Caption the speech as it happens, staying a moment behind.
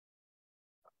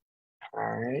All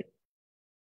right.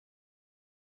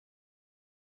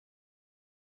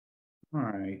 All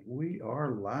right, we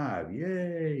are live.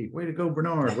 Yay. Way to go,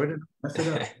 Bernard. Way to mess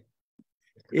it up.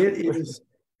 It is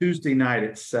Tuesday night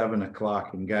at 7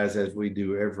 o'clock. And guys, as we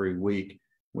do every week,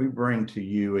 we bring to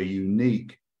you a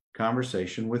unique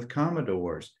conversation with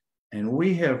Commodores. And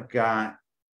we have got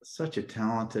such a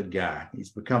talented guy. He's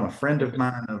become a friend of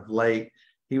mine of late.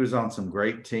 He was on some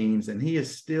great teams, and he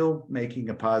is still making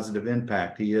a positive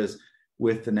impact. He is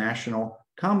with the National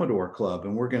Commodore Club,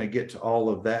 and we're going to get to all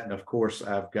of that. And of course,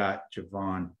 I've got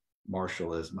Javon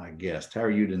Marshall as my guest. How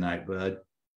are you tonight, bud?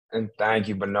 And thank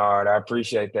you, Bernard. I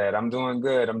appreciate that. I'm doing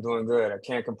good. I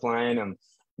can't complain. I'm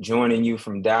joining you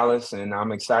from Dallas, and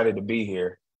I'm excited to be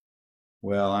here.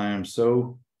 Well, I am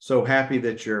so happy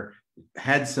that you're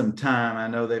had some time. I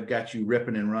know they've got you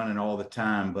ripping and running all the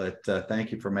time, but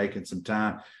thank you for making some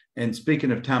time. And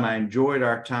speaking of time, I enjoyed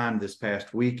our time this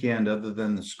past weekend. Other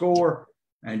than the score,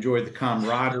 I enjoyed the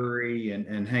camaraderie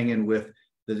and hanging with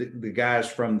the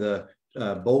guys from the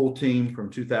bowl team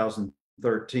from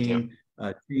 2013,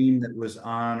 team that was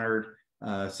honored.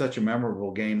 Such a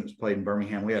memorable game that was played in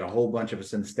Birmingham. We had a whole bunch of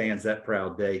us in the stands that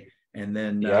proud day. And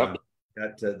then the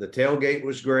tailgate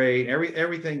was great.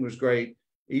 Everything was great,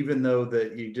 even though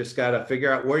that you just got to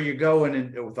figure out where you're going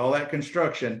and with all that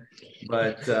construction.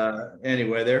 But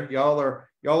anyway, y'all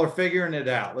are figuring it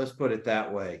out. Let's put it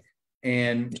that way.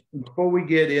 And before we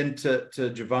get into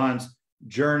Javon's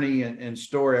journey and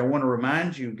story, I want to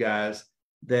remind you guys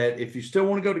that if you still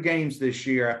want to go to games this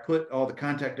year, I put all the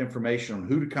contact information on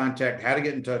who to contact, how to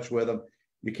get in touch with them.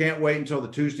 You can't wait until the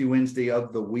Tuesday, Wednesday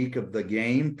of the week of the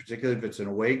game, particularly if it's an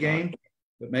away game.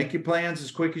 But make your plans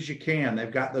as quick as you can.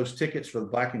 They've got those tickets for the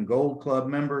Black and Gold Club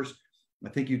members. I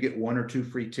think you get 1 or 2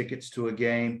 free tickets to a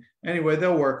game. Anyway,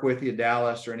 they'll work with you,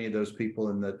 Dallas, or any of those people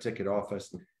in the ticket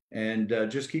office. And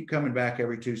just keep coming back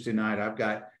every Tuesday night. I've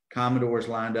got Commodores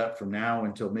lined up from now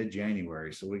until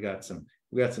mid-January. So we got some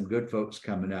good folks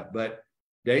coming up. But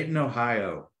Dayton,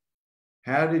 Ohio,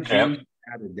 how did you get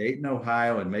out of Dayton,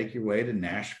 Ohio and make your way to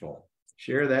Nashville?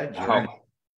 Share that journey.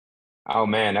 Oh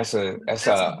man, that's a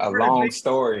long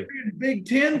story. Big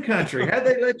Ten country. How'd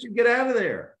they let you get out of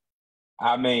there?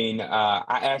 I mean, I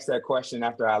asked that question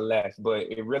after I left,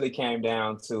 but it really came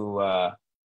down to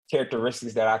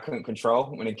characteristics that I couldn't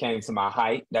control when it came to my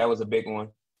height. That was a big one.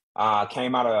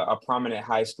 Came out of a prominent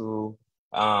high school,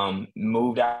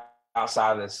 moved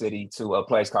outside of the city to a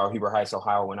place called Heber Heights,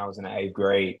 Ohio when I was in the 8th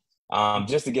grade,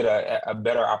 just to get a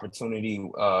better opportunity,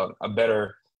 a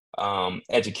better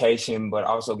education, but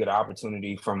also get an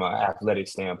opportunity from an athletic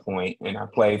standpoint. And I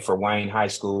played for Wayne High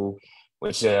School,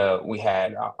 which we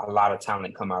had a lot of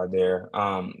talent come out of there.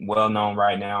 Well known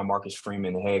right now, Marcus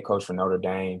Freeman, the head coach for Notre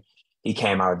Dame. He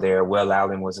came out of there. Will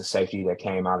Allen was a safety that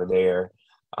came out of there.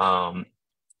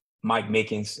 Mike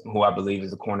Mickens, who I believe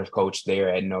is the corner coach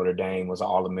there at Notre Dame, was an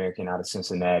All-American out of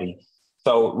Cincinnati.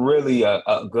 So really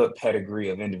a good pedigree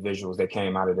of individuals that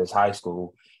came out of this high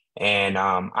school. And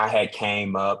I had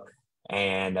came up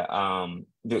and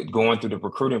going through the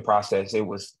recruiting process, it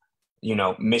was,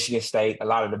 Michigan State, a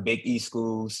lot of the Big East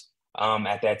schools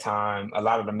at that time, a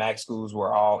lot of the MAC schools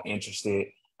were all interested.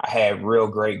 I had real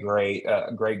great grades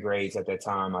at that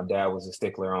time. My dad was a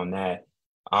stickler on that.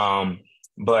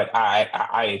 But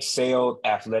I excelled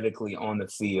athletically on the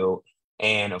field.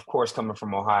 And of course, coming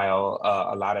from Ohio,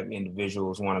 a lot of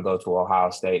individuals want to go to Ohio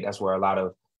State. That's where a lot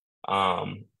of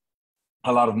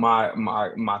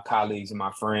my colleagues and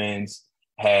my friends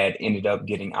had ended up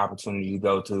getting opportunity to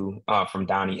go to from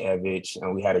Donnie Evich.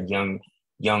 And we had a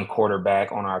young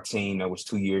quarterback on our team that was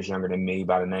 2 years younger than me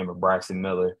by the name of Braxton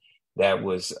Miller that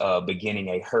was beginning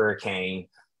a hurricane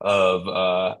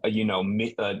of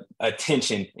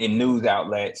attention in news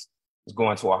outlets, was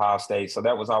going to Ohio State. So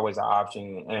that was always an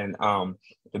option. And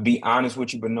to be honest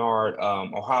with you, Bernard,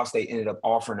 Ohio State ended up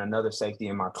offering another safety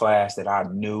in my class that I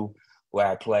knew, who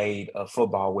I played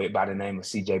football with, by the name of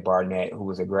CJ Barnett, who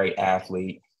was a great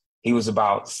athlete. He was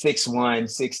about 6'1",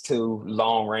 6'2",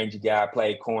 long-range guy,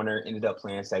 played corner, ended up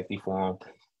playing safety for him.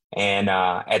 And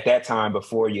at that time,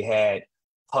 before you had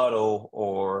huddle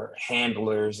or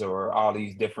handlers or all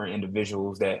these different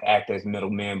individuals that act as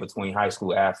middlemen between high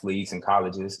school athletes and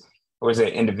colleges, there was an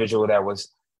individual that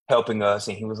was helping us,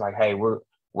 and he was like, "Hey, we're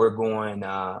going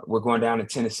down to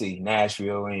Tennessee,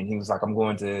 Nashville," and he was like, "I'm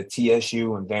going to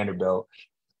TSU and Vanderbilt,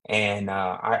 and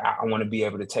I want to be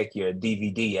able to take your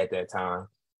DVD at that time."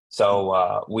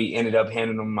 So we ended up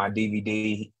handing him my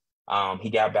DVD. He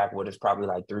got back with us probably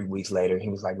like 3 weeks later. He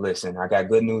was like, "Listen, I got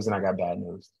good news and I got bad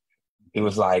news." He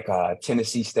was like,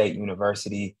 Tennessee State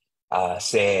University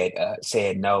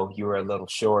said no, you were a little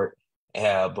short,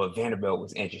 but Vanderbilt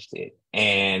was interested.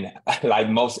 And like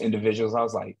most individuals, I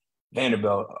was like,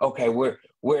 Vanderbilt, okay,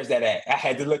 where's that at? I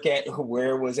had to look at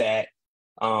where it was at.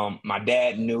 My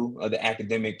dad knew of the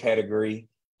academic pedigree,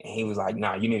 and he was like,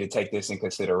 "Nah, you need to take this in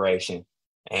consideration."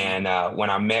 And when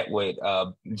I met with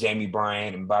Jamie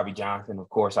Bryant and Bobby Johnson, of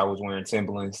course, I was wearing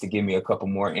Timberlands to give me a couple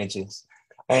more inches.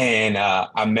 And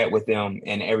I met with them,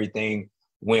 and everything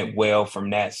went well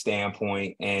from that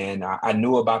standpoint. And I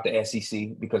knew about the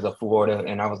SEC because of Florida,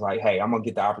 and I was like, "Hey, I'm gonna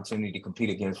get the opportunity to compete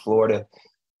against Florida."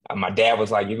 My dad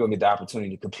was like, "You're gonna get the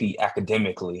opportunity to compete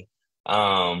academically.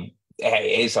 Hey,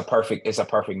 it's a perfect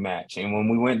match." And when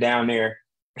we went down there,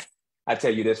 I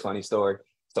tell you this funny story.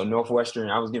 So Northwestern,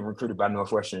 I was getting recruited by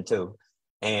Northwestern too,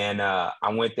 and I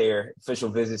went there official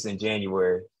visits in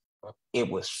January. It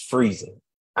was freezing.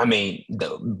 I mean,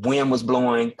 the wind was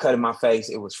blowing, cutting my face.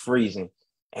 It was freezing,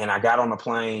 and I got on a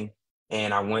plane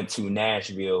and I went to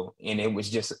Nashville, and it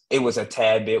was a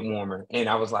tad bit warmer. And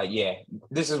I was like, yeah,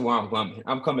 this is where I'm coming.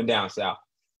 I'm coming down south.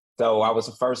 So I was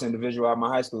the first individual out of my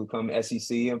high school to come to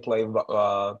SEC and play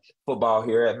football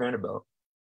here at Vanderbilt.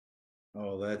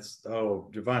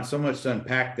 Javon, so much to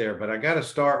unpack there, but I got to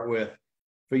start with,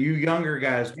 for you younger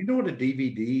guys, do you know what a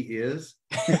DVD is?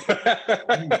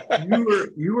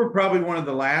 you were probably one of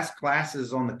the last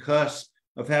classes on the cusp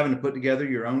of having to put together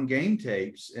your own game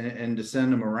tapes and to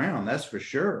send them around. That's for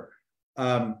sure.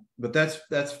 But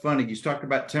that's funny. You talked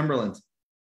about Timberlands.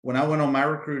 When I went on my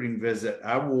recruiting visit,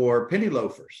 I wore penny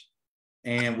loafers,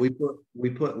 and we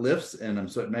put lifts in them,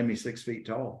 so it made me 6 feet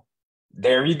tall.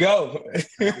 There you go.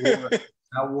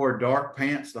 I wore dark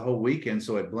pants the whole weekend,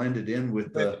 so it blended in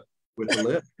with the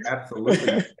lift.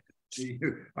 Absolutely.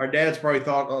 Our dads probably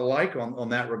thought alike on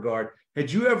that regard. Had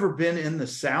you ever been in the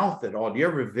South at all? Have you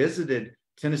ever visited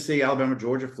Tennessee, Alabama,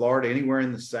 Georgia, Florida, anywhere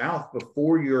in the South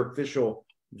before your official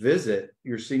visit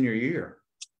your senior year?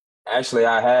 Actually,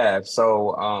 I have.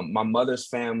 So my mother's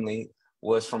family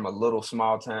was from a little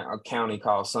small town, a county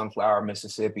called Sunflower,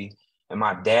 Mississippi. And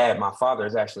my father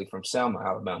is actually from Selma,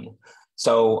 Alabama.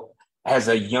 So as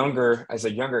a younger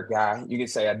guy, you could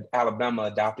say Alabama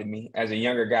adopted me. As a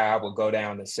younger guy, I would go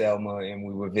down to Selma and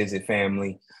we would visit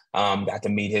family. Got to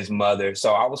meet his mother.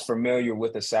 So I was familiar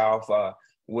with the South.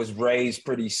 Was raised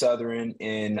pretty Southern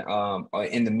in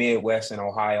the Midwest in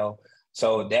Ohio.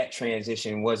 So that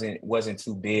transition wasn't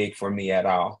too big for me at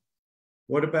all.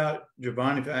 What about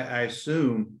Javon? If I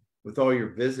assume with all your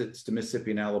visits to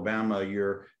Mississippi and Alabama,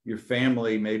 your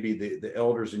family, maybe the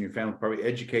elders in your family probably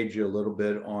educated you a little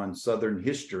bit on Southern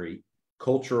history,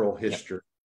 cultural history.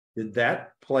 Yep. Did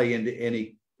that play into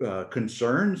any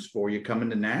concerns for you coming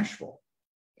to Nashville?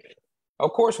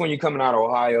 Of course, when you're coming out of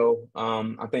Ohio,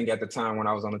 I think at the time when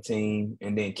I was on the team,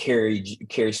 and then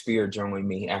Kerry Spear joined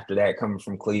me after that, coming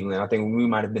from Cleveland. I think we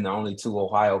might have been the only two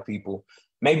Ohio people.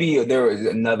 Maybe there was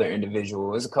another individual.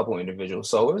 It was a couple of individuals.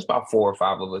 So it was about 4 or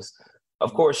 5 of us.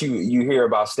 Of course, you hear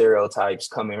about stereotypes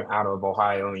coming out of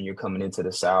Ohio and you're coming into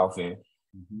the South. And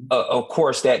of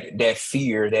course, that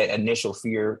fear, that initial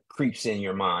fear creeps in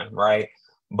your mind, right?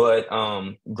 But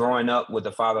growing up with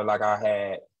a father like I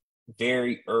had,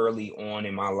 very early on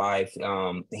in my life,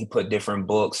 he put different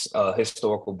books,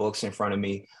 historical books in front of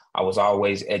me. I was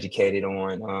always educated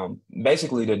on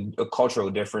basically the cultural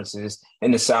differences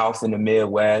in the South, in the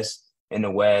Midwest, in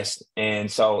the West. And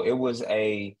so it was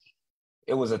a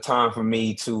time for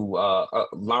me to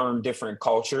learn different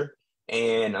culture.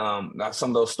 And some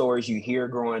of those stories you hear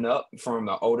growing up from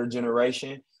the older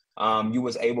generation, you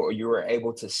were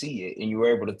able to see it and you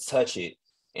were able to touch it.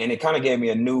 And it kind of gave me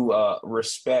a new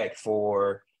respect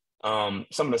for some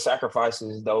of the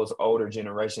sacrifices those older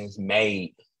generations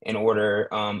made in order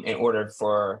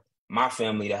for my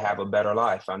family to have a better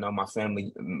life. I know my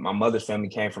mother's family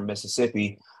came from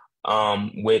Mississippi,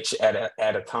 which at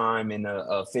a time in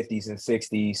the 50s and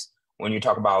 60s, when you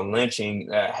talk about lynching,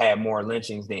 had more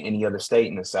lynchings than any other state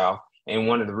in the South. And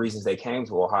one of the reasons they came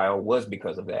to Ohio was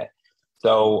because of that.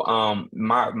 So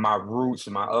my roots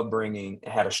and my upbringing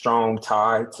had a strong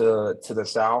tie to the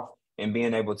South, and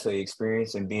being able to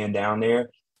experience and being down there,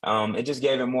 it just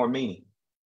gave it more meaning.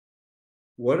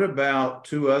 What about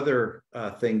 2 other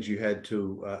things you had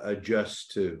to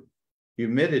adjust to?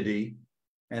 Humidity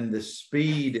and the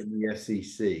speed in the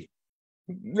SEC.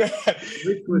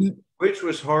 Which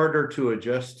was harder to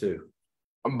adjust to?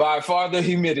 By far the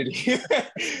humidity.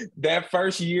 That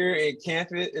first year in camp,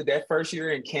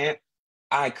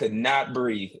 I could not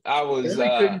breathe. I was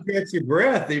couldn't catch your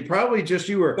breath.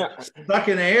 You were stuck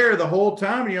in air the whole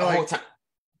time, and you're like,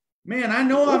 man, I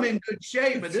know I'm in good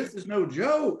shape, but this is no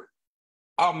joke.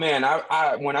 Oh man,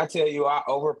 I when I tell you I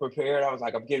over prepared, I was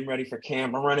like, I'm getting ready for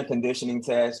camp. I'm running conditioning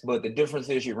tests, but the difference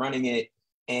is you're running it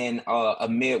and a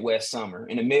Midwest summer.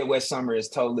 And the Midwest summer is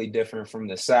totally different from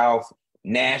the South.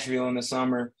 Nashville in the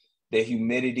summer, the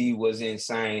humidity was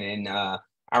insane. And I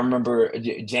remember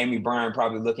Jamie Bryan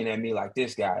probably looking at me like,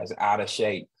 this guy is out of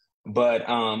shape. But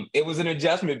it was an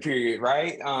adjustment period,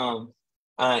 right?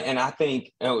 And I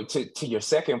think to your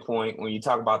second point, when you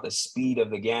talk about the speed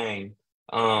of the game,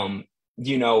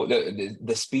 you know,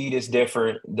 the speed is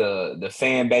different. The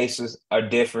fan bases are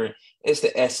different. It's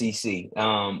the SEC.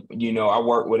 You know, I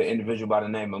work with an individual by the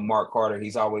name of Mark Carter.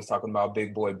 He's always talking about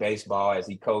big boy baseball as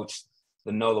he coached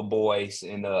the NOLA boys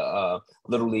in the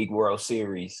Little League World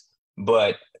Series.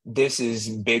 But this is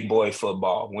big boy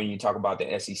football when you talk about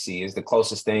the SEC. It's the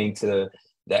closest thing to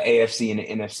the AFC and the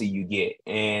NFC you get.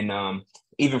 And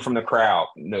even from the crowd,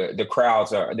 the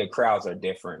crowds are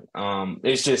different.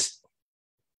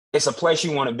 It's a place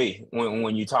you want to be.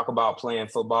 When you talk about playing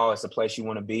football, it's a place you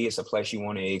want to be. It's a place you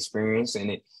want to experience.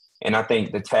 And I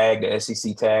think the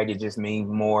SEC tag, it just means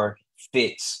more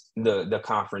fits the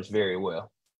conference very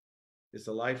well. It's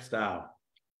a lifestyle.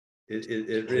 It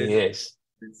is.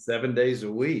 It's 7 days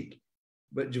a week.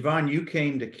 But Javon, you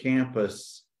came to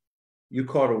campus, you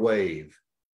caught a wave.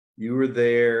 You were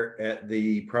there at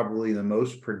probably the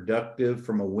most productive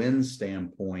from a win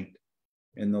standpoint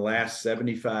in the last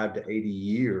 75 to 80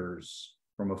 years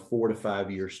from a 4 to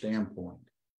 5 year standpoint.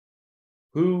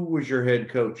 Who was your head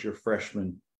coach your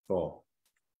freshman fall?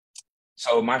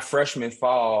 So my freshman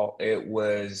fall, it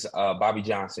was Bobby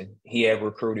Johnson. He had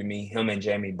recruited me. Him and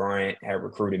Jamie Bryant had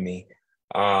recruited me.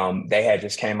 They had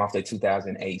just came off the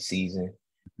 2008 season,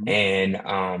 and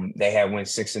they had went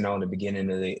 6-0 in the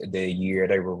beginning of the year.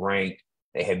 They were ranked.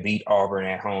 They had beat Auburn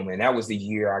at home, and that was the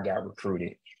year I got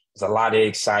recruited. It was a lot of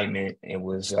excitement. It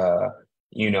was,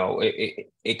 you know, it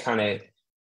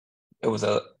was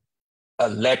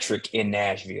electric in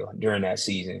Nashville during that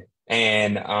season.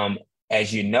 And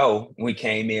as you know, we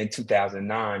came in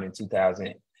 2009 and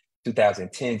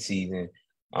 2010 season.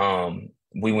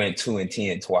 We went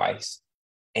 2-10 twice.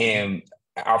 And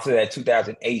after that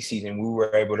 2008 season, we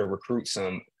were able to recruit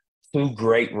two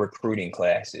great recruiting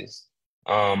classes.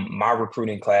 My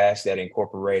recruiting class that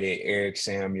incorporated Eric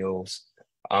Samuels.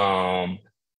 Oh,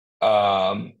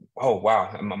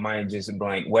 wow, my mind just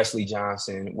blank. Wesley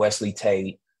Johnson, Wesley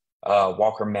Tate,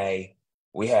 Walker May.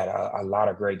 We had a lot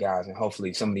of great guys, and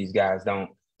hopefully some of these guys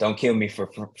don't kill me for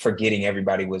forgetting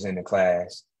everybody was in the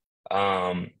class.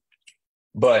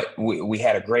 But we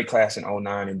had a great class in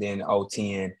 2009, and then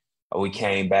 2010, we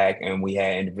came back and we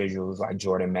had individuals like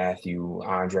Jordan Matthew,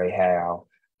 Andre Howe,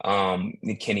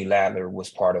 Kenny Ladler was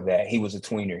part of that. He was a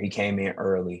tweener. He came in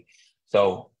early.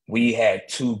 So we had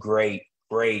two great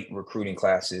recruiting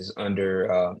classes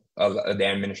under the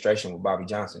administration with Bobby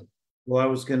Johnson. Well, I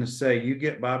was going to say, you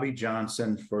get Bobby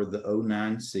Johnson for the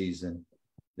 2009 season,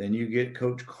 then you get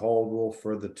Coach Caldwell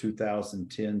for the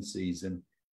 2010 season,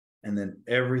 and then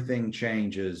everything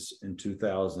changes in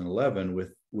 2011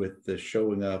 with the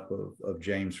showing up of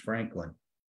James Franklin.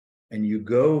 And you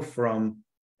go from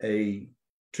a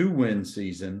 2-win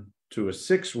season to a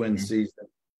 6-win season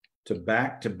to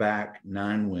back-to-back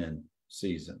 9-win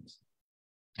seasons.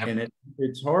 Yep. And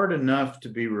it's hard enough to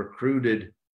be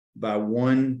recruited by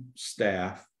one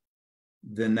staff,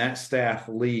 then that staff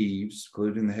leaves,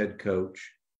 including the head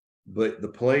coach, but the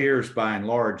players by and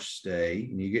large stay,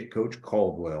 and you get Coach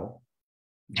Caldwell.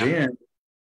 Yep.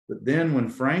 Then when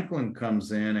Franklin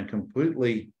comes in and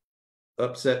completely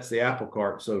upsets the apple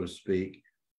cart, so to speak,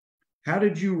 how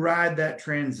did you ride that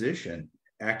transition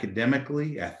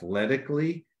academically,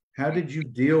 athletically? How did you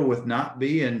deal with not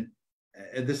being,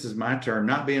 this is my term,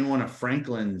 not being one of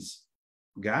Franklin's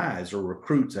guys, or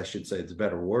recruits, I should say, it's a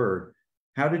better word.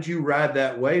 How did you ride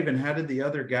that wave, and how did the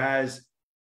other guys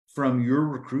from your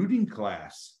recruiting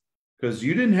class? Because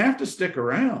you didn't have to stick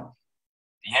around.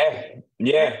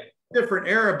 Yeah. Different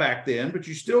era back then, but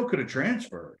you still could have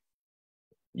transferred.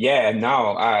 Yeah,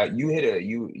 no, you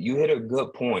hit a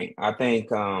good point. I think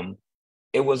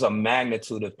it was a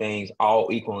magnitude of things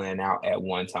all equaling out at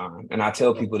one time. And I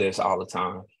tell people this all the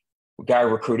time. We got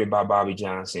recruited by Bobby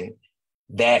Johnson.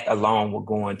 That along with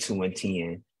going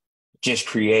 2-10 just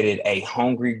created a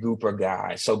hungry group of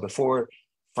guys. So before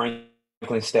Franklin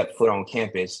stepped foot on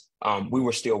campus, we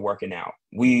were still working out.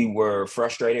 We were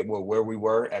frustrated with where we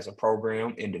were as a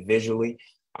program individually.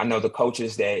 I know the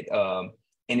coaches that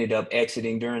ended up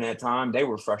exiting during that time, they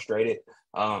were frustrated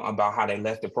about how they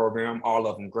left the program. All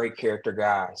of them great character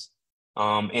guys,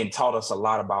 and taught us a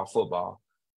lot about football.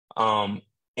 And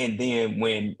then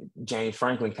when James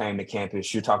Franklin came to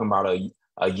campus, you're talking about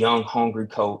a young, hungry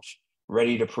coach,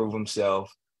 ready to prove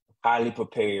himself, highly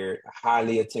prepared,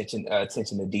 highly attention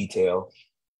to detail.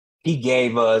 He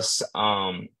gave us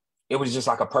it was just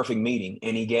like a perfect meeting.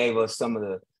 And he gave us some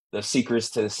of the secrets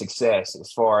to success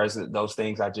as far as those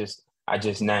things I just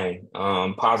named.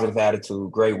 Positive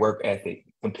attitude, great work ethic,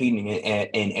 competing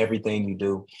in everything you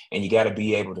do. And you got to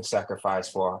be able to sacrifice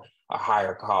for a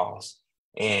higher cause.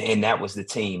 And that was the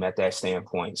team at that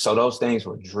standpoint. So those things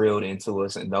were drilled into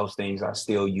us, and those things I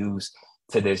still use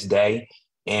to this day.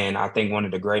 And I think one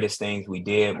of the greatest things we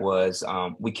did was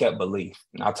we kept belief.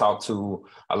 I talked to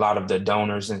a lot of the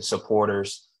donors and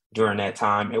supporters during that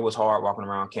time. It was hard walking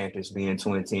around campus, being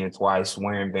 2-10 twice,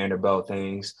 wearing Vanderbilt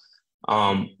things.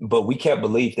 But we kept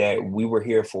belief that we were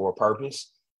here for a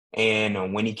purpose.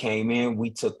 And when he came in, we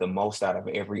took the most out of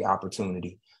every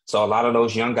opportunity. So a lot of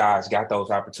those young guys got those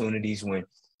opportunities when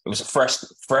it was a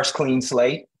fresh, clean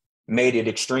slate, made it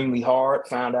extremely hard,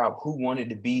 found out who wanted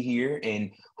to be here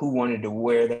and who wanted to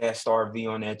wear that star V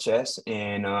on their chest,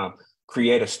 and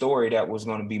create a story that was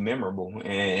going to be memorable.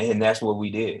 And that's what we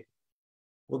did.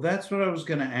 Well, that's what I was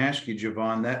going to ask you,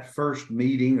 Javon. That first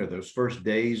meeting or those first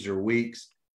days or weeks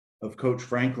of Coach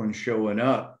Franklin showing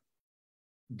up,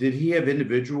 did he have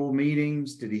individual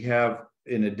meetings? Did he have,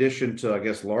 in addition to, I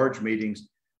guess, large meetings?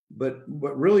 But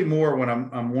really more what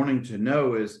I'm wanting to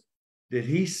know is, did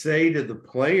he say to the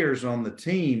players on the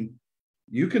team,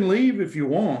 you can leave if you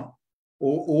want,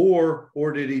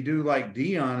 or did he do like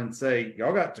Dion and say,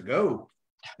 y'all got to go,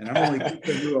 and I'm only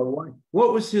keeping you away?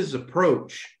 What was his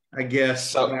approach, I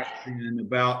guess, back then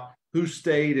about who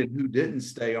stayed and who didn't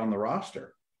stay on the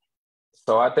roster?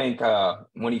 So I think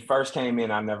when he first came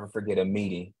in, I'll never forget a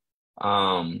meeting.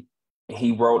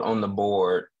 He wrote on the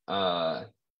board,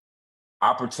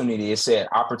 opportunity. It said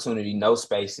opportunity, no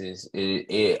spaces.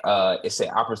 It said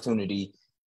opportunity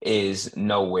is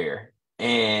nowhere.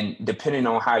 And depending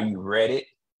on how you read it,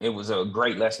 it was a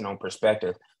great lesson on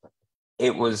perspective.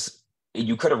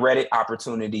 You could have read it,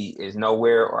 opportunity is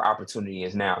nowhere, or opportunity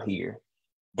is now here.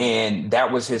 And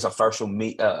that was his official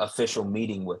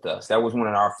meeting with us. That was one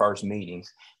of our first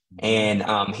meetings. And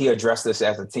he addressed us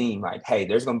as a team like, hey,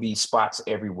 there's going to be spots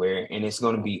everywhere, and it's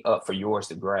going to be up for yours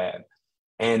to grab.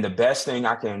 And the best thing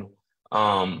I can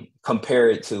compare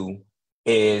it to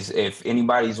is if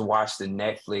anybody's watched the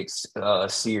Netflix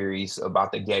series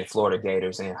about the Florida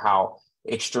Gators and how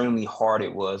extremely hard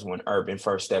it was when Urban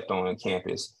first stepped on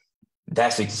campus.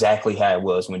 That's exactly how it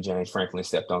was when James Franklin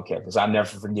stepped on campus. I'll never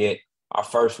forget our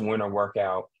first winter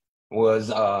workout was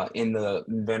in the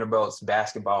Vanderbilt's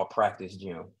basketball practice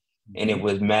gym. And it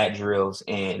was mat drills,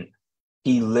 and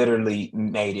he literally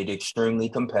made it extremely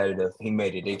competitive. He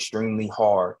made it extremely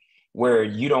hard, where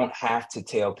you don't have to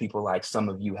tell people like some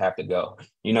of you have to go.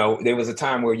 You know, there was a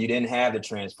time where you didn't have the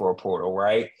transfer portal,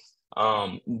 right?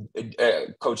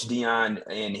 Coach Dion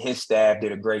and his staff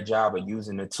did a great job of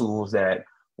using the tools that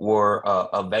were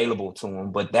available to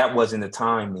him, but that wasn't the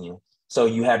time then. So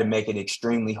you had to make it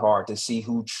extremely hard to see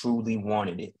who truly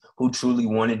wanted it, who truly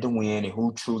wanted to win, and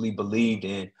who truly believed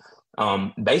in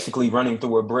basically running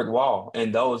through a brick wall.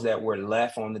 And those that were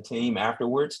left on the team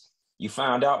afterwards, you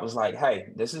found out was like, hey,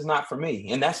 this is not for me.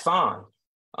 And that's fine.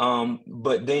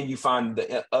 But then you find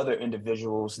the other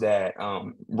individuals that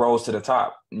rose to the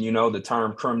top. You know, the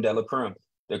term creme de la creme.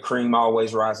 The cream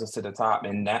always rises to the top.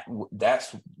 And that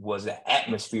was the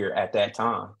atmosphere at that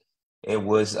time. It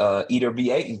was eat or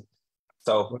be eaten.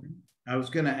 So I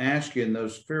was going to ask you, in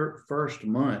those first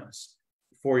months,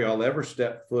 before y'all ever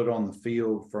stepped foot on the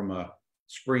field from a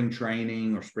spring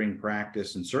training or spring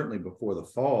practice, and certainly before the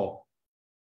fall,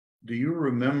 do you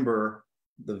remember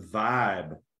the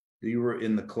vibe? You were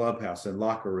in the clubhouse and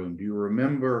locker room. Do you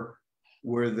remember,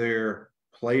 were there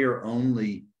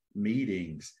player-only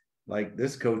meetings like,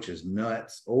 this coach is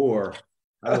nuts, or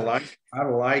I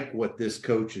like what this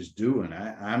coach is doing,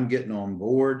 I'm getting on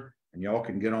board and y'all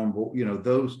can get on board? You know,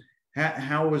 those,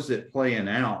 how was it playing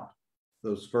out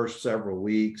those first several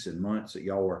weeks and months that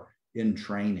y'all were in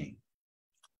training?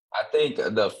 I think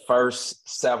the first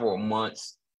several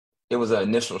months, it was an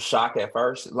initial shock at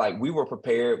first. Like, we were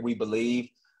prepared, we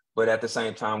believed, but at the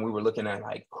same time, we were looking at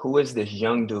like, who is this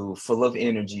young dude full of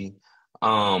energy,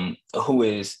 who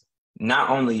is not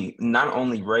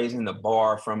only raising the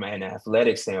bar from an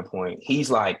athletic standpoint.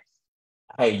 He's like,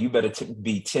 hey, you better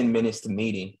be 10 minutes to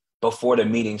meeting before the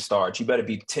meeting starts. You better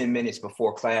be 10 minutes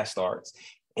before class starts.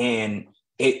 And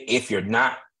if you're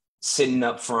not sitting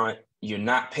up front, you're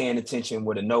not paying attention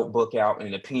with a notebook out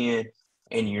and a pen,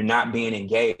 and you're not being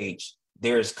engaged,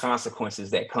 there's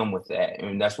consequences that come with that.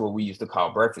 And that's what we used to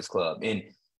call Breakfast Club. And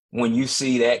when you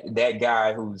see that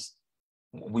guy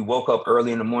we woke up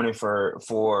early in the morning for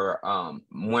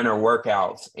winter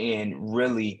workouts, and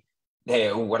really,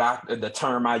 the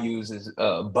term I use is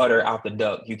butter out the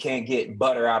duck. You can't get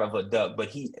butter out of a duck, but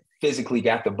he physically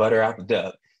got the butter out the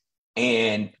duck.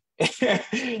 And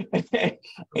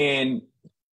and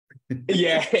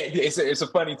yeah, it's a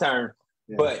funny term.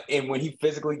 Yeah. But and when he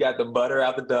physically got the butter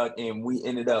out the duck, and we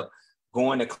ended up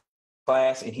going to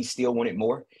class, and he still wanted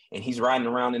more, and he's riding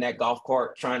around in that golf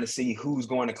cart trying to see who's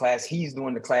going to class. He's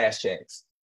doing the class checks.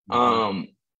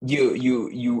 Mm-hmm.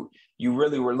 You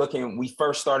really were looking. We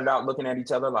first started out looking at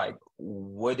each other like,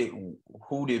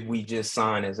 who did we just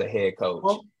sign as a head coach?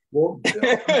 Well,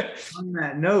 on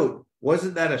that note,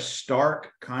 wasn't that a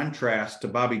stark contrast to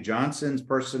Bobby Johnson's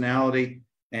personality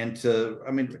and to,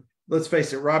 I mean, let's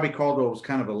face it, Robbie Caldwell was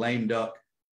kind of a lame duck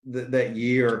that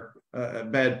year, a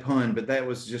bad pun, but that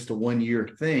was just a 1 year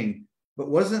thing. But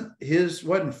wasn't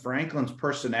Franklin's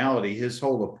personality, his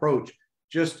whole approach,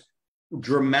 just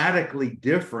dramatically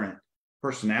different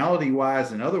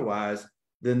personality-wise and otherwise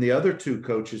than the other two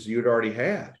coaches you'd already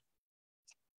had?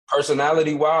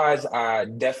 Personality-wise, I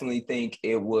definitely think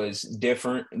it was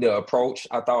different. The approach,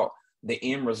 I thought the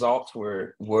end results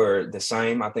were the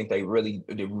same. I think they really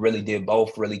did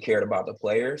both really cared about the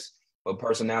players. But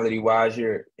personality-wise,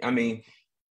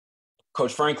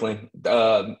 Coach Franklin,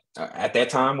 at that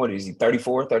time, what is he,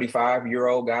 34,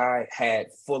 35-year-old guy, had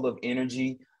full of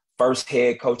energy, first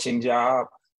head coaching job.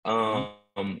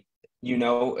 You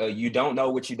don't know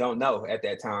what you don't know at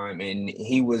that time. And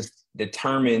he was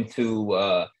determined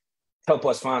to help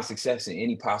us find success in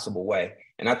any possible way.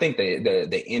 And I think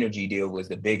the energy deal was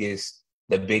the biggest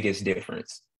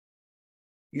difference.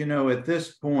 At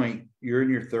this point, you're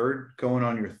in going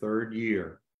on your third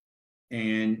year,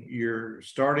 and you're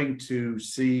starting to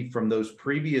see from those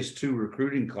previous two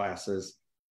recruiting classes,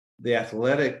 the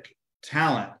athletic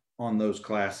talent on those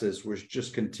classes was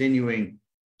just continuing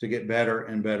to get better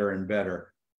and better and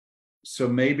better. So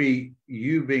maybe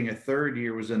you being a third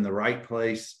year was in the right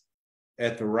place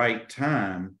at the right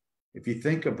time. If you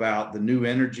think about the new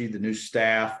energy, the new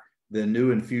staff, the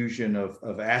new infusion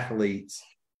of athletes,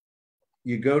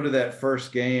 you go to that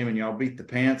first game and y'all beat the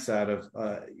pants out of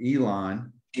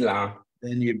Elon.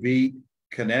 Then you beat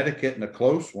Connecticut in a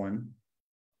close one.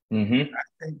 Mm-hmm. I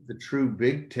think the true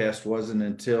big test wasn't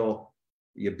until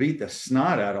you beat the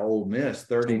snot out of Ole Miss,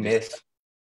 30.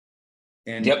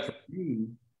 And for me,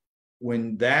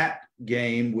 when that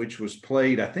game, which was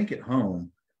played, I think at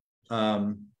home,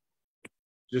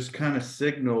 just kind of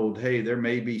signaled, hey, there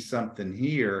may be something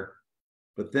here.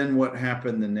 But then what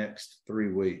happened the next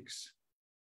 3 weeks?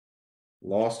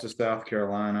 Lost to South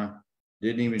Carolina,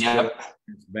 didn't even show up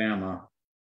against Bama,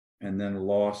 and then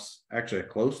a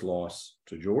close loss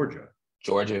to Georgia.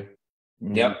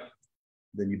 Yep.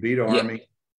 Then you beat Army,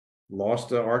 lost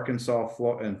to Arkansas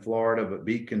and Florida, but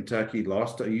beat Kentucky,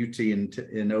 lost to UT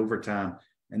in overtime.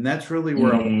 And that's really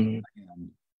where I want to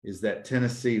land, is that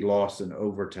Tennessee loss in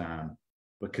overtime,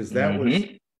 because that was,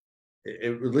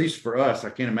 at least for us,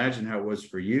 I can't imagine how it was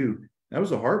for you. That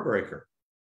was a heartbreaker.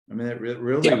 I mean, it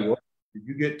really was. Did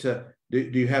you get to, do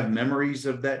you have memories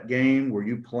of that game? Were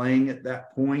you playing at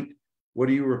that point? What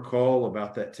do you recall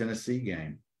about that Tennessee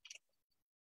game?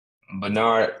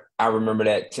 Bernard, I remember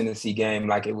that Tennessee game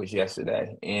like it was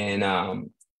yesterday.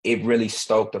 And it really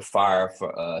stoked the fire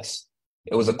for us.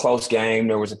 It was a close game.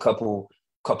 There was a couple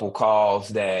calls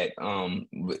that,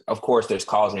 of course, there's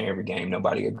calls in every game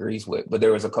nobody agrees with, but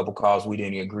there was a couple calls we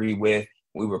didn't agree with.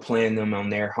 We were playing them on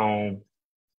their home.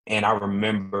 And I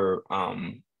remember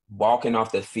walking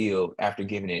off the field after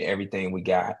giving it everything we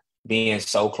got, being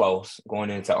so close, going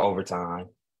into overtime.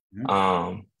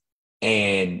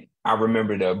 And I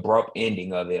remember the abrupt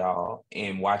ending of it all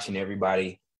and watching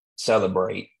everybody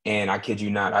celebrate. And I kid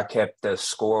you not, I kept the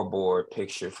scoreboard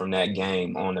picture from that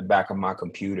game on the back of my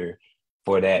computer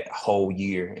for that whole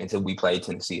year until we played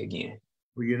Tennessee again.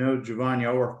 Well, Javon,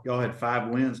 y'all had 5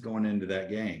 wins going into that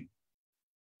game.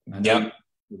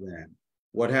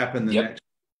 What happened the next?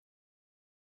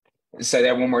 Say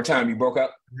that one more time. You broke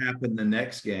up. What happened the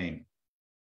next game?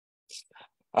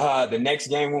 The next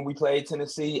game when we played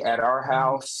Tennessee at our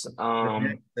house.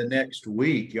 The next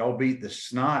week, y'all beat the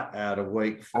snot out of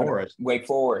Wake Forest.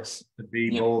 To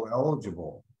be bowl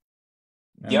eligible.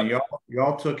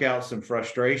 Y'all took out some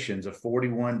frustrations, a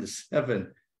 41-7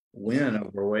 win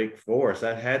over Wake Forest.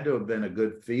 That had to have been a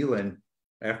good feeling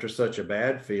after such a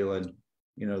bad feeling,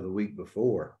 the week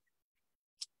before.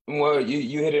 Well,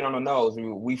 you hit it on the nose.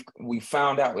 We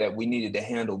found out that we needed to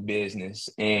handle business,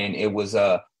 and it was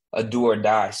a do or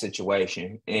die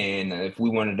situation. And if we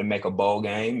wanted to make a bowl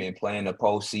game and play in the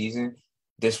postseason,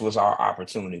 this was our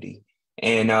opportunity.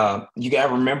 And you got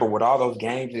to remember, with all those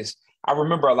games, I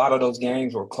remember a lot of those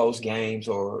games were close games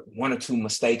or 1 or 2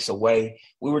 mistakes away.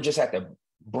 We were just at the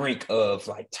brink of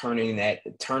like turning that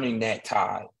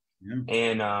tide.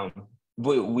 And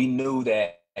we knew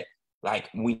that like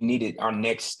we needed our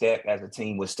next step as a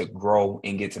team was to grow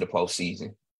and get to the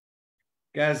postseason.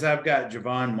 Guys, I've got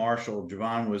Javon Marshall.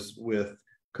 Javon was with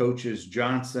coaches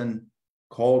Johnson,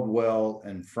 Caldwell,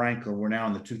 and Franklin. We're now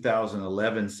in the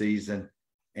 2011 season.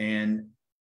 And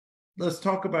let's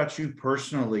talk about you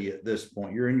personally at this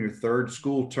point. You're in your third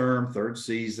school term, third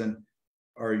season.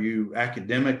 Are you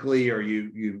academically, are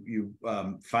you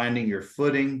finding your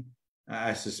footing?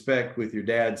 I suspect with your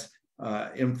dad's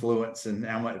influence and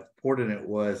how much important it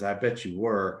was, I bet you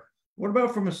were. What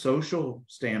about from a social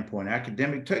standpoint,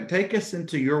 academic? Take us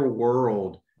into your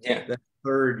world. Yeah. That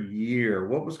third year.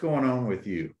 What was going on with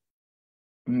you?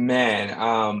 Man,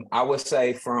 I would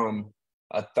say from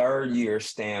a third year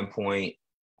standpoint,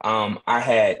 I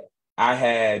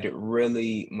had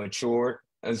really matured.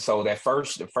 And so the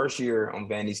first year on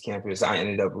Vandy's campus, I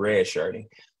ended up redshirting.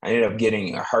 I ended up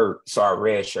getting hurt, so I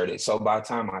redshirted. So by the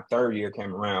time my third year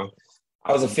came around,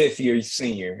 I was a fifth year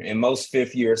senior. And most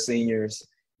fifth year seniors,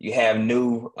 you have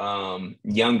new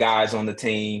young guys on the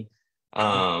team.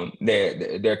 They're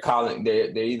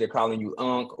either calling you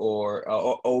Unc or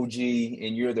OG,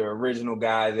 and you're the original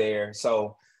guy there.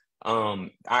 So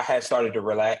I had started to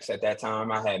relax at that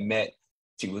time. I had met.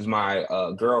 She was my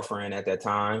girlfriend at that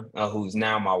time, who's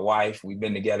now my wife. We've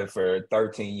been together for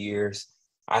 13 years.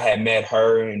 I had met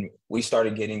her, and we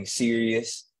started getting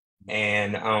serious.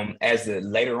 And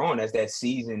later on, as that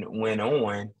season went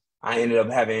on, I ended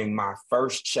up having my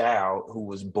first child, who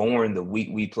was born the week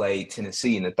we played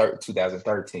Tennessee in the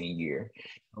 2013 year.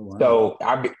 Oh, wow. So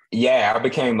I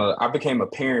became a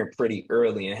parent pretty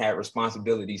early and had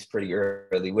responsibilities pretty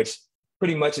early, which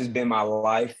pretty much has been my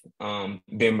life,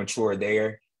 been mature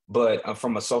there. But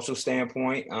from a social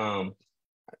standpoint,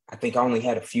 I think I only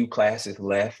had a few classes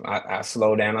left. I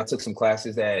slowed down. I took some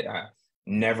classes that I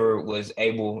never was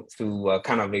able to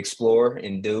kind of explore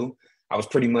and do. I was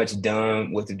pretty much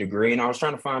done with the degree, and I was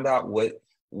trying to find out what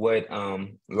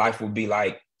life would be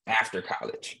like after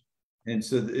college. And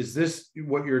so is this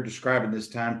what you're describing this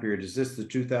time period? Is this the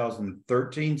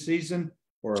 2013 season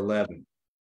or 11?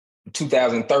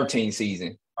 2013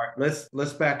 season. All right,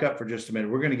 let's back up for just a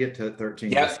minute. We're going to get to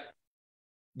 13. Yes.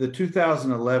 The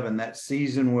 2011, that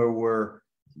season where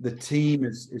the team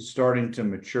is starting to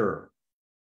mature.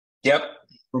 Yep.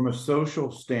 From a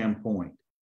social standpoint,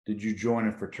 did you join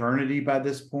a fraternity by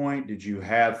this point? Did you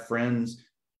have friends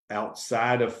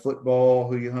outside of football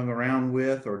who you hung around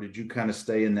with, or did you kind of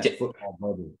stay in that football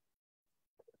bubble?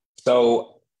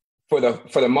 So for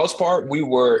the most part, we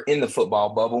were in the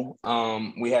football bubble.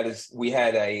 We had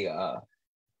a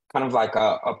kind of like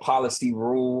a policy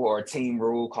rule or a team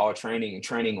rule called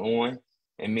training on.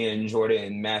 And me and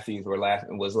Jordan Matthews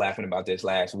was laughing about this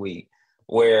last week,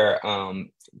 where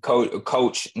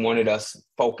coach wanted us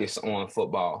focus on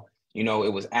football. You know,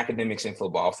 it was academics and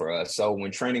football for us. So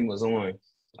when training was on,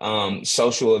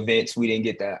 social events, we didn't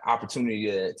get the opportunity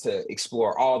to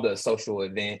explore all the social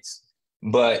events.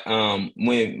 But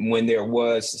when there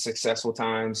was successful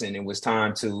times and it was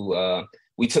time to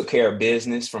we took care of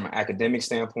business from an academic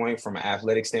standpoint, from an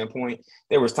athletic standpoint,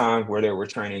 there was times where there were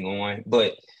training on,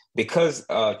 but because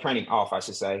training off, I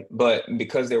should say, but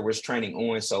because there was training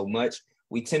on so much,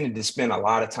 we tended to spend a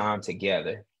lot of time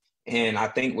together. And I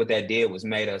think what that did was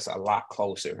made us a lot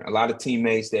closer. A lot of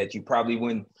teammates that you probably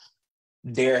wouldn't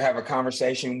dare have a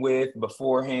conversation with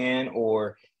beforehand,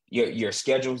 or your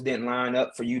schedules didn't line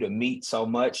up for you to meet so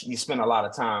much, you spent a lot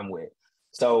of time with.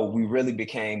 So we really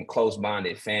became close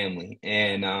bonded family.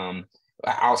 And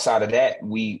outside of that,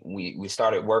 we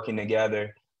started working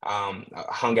together.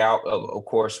 Hung out, of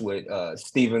course, with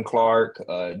Stephen Clark.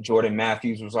 Jordan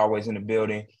Matthews was always in the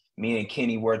building. Me and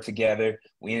Kenny worked together.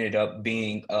 We ended up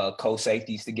being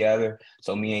co-safeties together.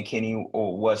 So me and Kenny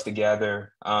was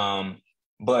together.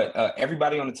 But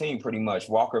everybody on the team pretty much,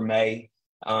 Walker May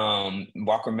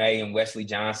and Wesley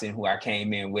Johnson, who I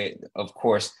came in with, of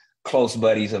course, close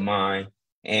buddies of mine.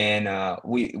 And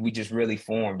we just really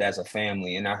formed as a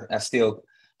family. And I still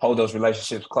hold those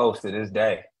relationships close to this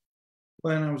day.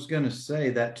 Well, and I was going to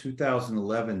say that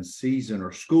 2011 season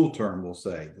or school term, we'll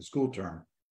say, the school term,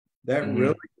 that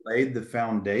really laid the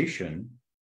foundation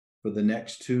for the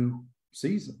next two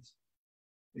seasons.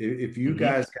 If you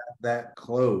guys got that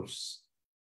close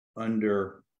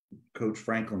under Coach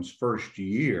Franklin's first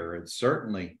year, it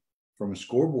certainly, from a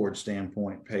scoreboard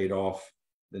standpoint, paid off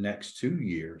the next 2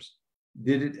 years.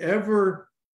 Did it ever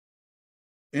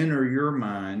enter your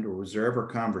mind, or was there ever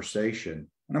conversation,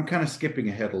 and I'm kind of skipping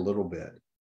ahead a little bit,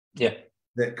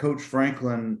 that Coach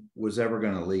Franklin was ever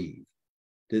going to leave?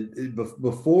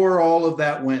 Before all of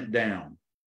that went down,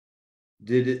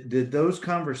 did those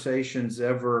conversations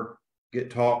ever get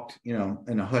talked,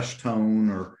 in a hushed tone,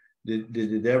 or Did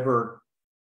it ever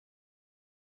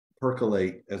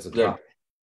percolate as a topic?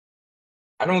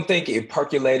 I don't think it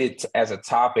percolated as a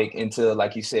topic until,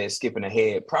 like you said, skipping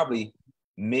ahead, probably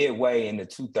midway in the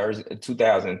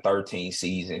 2013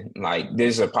 season. Like,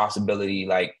 there's a possibility,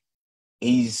 like,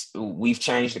 we've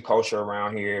changed the culture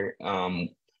around here.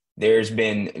 There's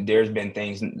been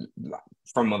things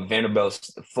from a Vanderbilt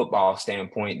football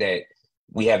standpoint that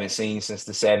we haven't seen since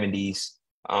the 70s,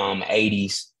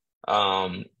 80s.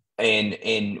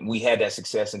 And we had that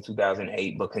success in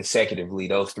 2008, but consecutively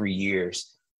those 3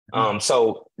 years.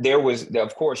 So there was,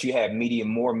 of course, you have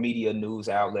more media news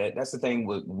outlet. That's the thing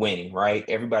with winning, right?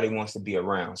 Everybody wants to be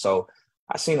around. So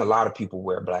I've seen a lot of people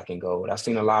wear black and gold. I've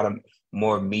seen a lot of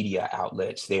more media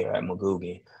outlets there at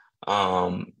McGugin.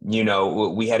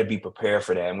 We had to be prepared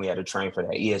for that, and we had to train for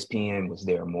that. ESPN was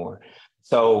there more.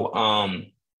 So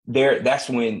that's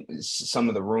when some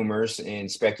of the rumors and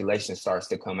speculation starts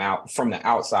to come out from the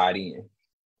outside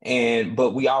in.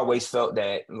 But we always felt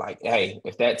that, like, hey,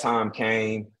 if that time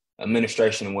came,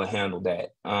 administration will handle that.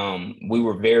 We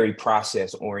were very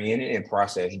process oriented and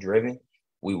process driven.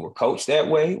 We were coached that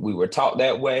way. We were taught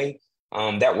that way.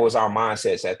 That was our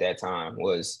mindsets at that time,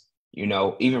 was,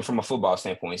 even from a football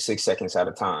standpoint, 6 seconds at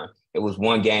a time. It was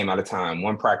one game at a time,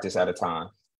 one practice at a time.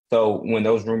 So when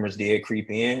those rumors did creep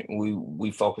in,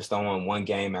 we focused on one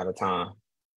game at a time.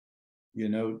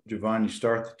 Javon, you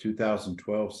start the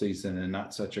 2012 season and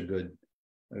not such a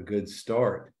good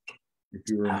start. If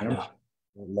you remember,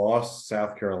 a loss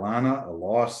South Carolina, a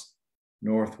loss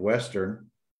Northwestern,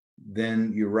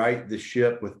 then you right the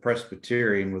ship with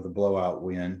Presbyterian with a blowout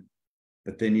win,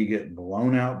 but then you get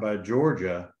blown out by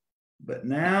Georgia. But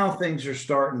now things are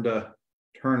starting to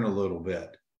turn a little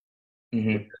bit. Mm-hmm.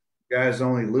 You guys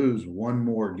only lose one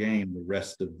more game the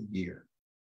rest of the year.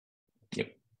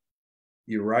 Yep.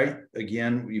 You're right.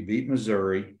 Again, you beat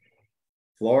Missouri.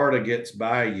 Florida gets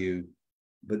by you,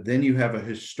 but then you have a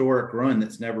historic run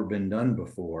that's never been done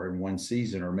before in one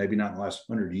season, or maybe not in the last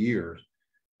 100 years.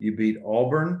 You beat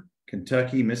Auburn,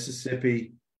 Kentucky,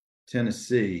 Mississippi,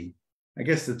 Tennessee. I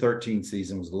guess the 13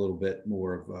 season was a little bit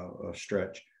more of a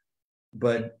stretch.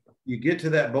 But you get to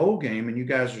that bowl game and you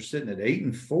guys are sitting at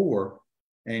 8-4,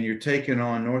 and you're taking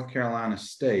on North Carolina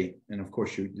State. And of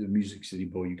course, the Music City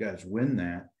Bowl, you guys win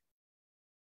that.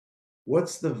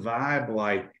 What's the vibe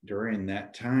like during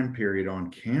that time period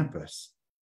on campus?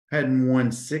 Hadn't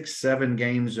won 6-7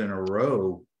 games in a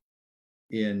row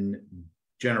in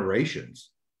generations.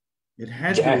 It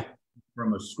had to be,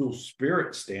 from a school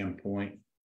spirit standpoint,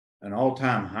 an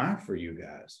all-time high for you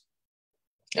guys.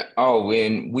 Oh,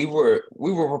 and we were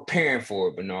preparing for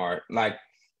it, Bernard. Like,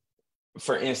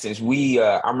 for instance,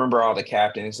 I remember all the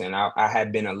captains, and I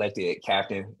had been elected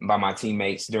captain by my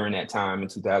teammates during that time in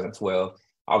 2012.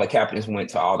 All the captains went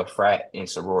to all the frat and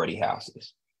sorority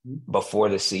houses before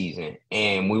the season.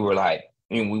 And we were like,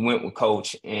 we went with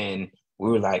coach, and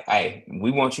we were like, hey,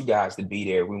 we want you guys to be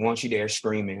there. We want you there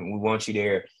screaming. We want you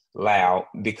there loud,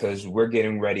 because we're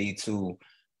getting ready to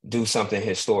do something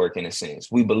historic in a sense.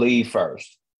 We believe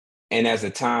first. And as the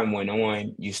time went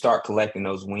on, you start collecting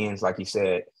those wins, like you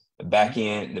said, the back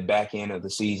end of the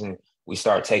season, we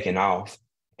start taking off.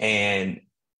 And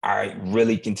I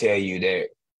really can tell you that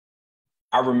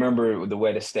I remember the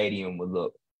way the stadium would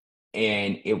look,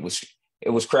 and it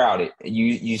was crowded.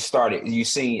 You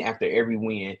seen after every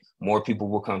win, more people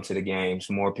will come to the games.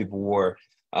 More people wore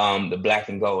the black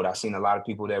and gold. I've seen a lot of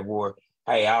people that wore,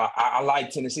 hey, I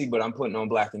like Tennessee, but I'm putting on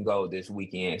black and gold this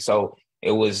weekend. So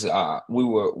it was we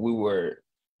were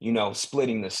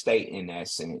splitting the state in that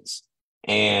sense.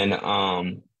 And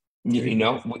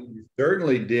you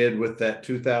certainly did with that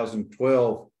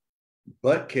 2012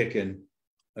 butt kicking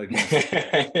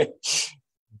against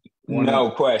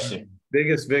no question.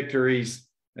 Biggest victories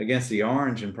against the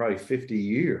Orange in probably 50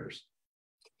 years.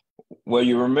 Well,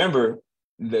 you remember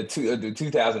the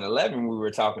 2011 we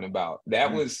were talking about.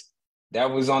 That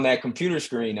was on that computer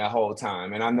screen that whole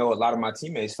time. And I know a lot of my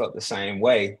teammates felt the same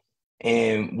way.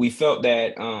 And we felt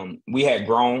that we had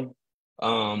grown.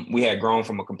 We had grown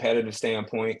from a competitive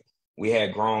standpoint. We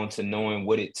had grown to knowing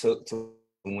what it took to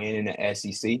win in the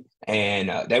SEC.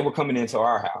 And they were coming into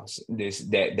our house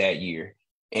that year.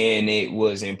 And it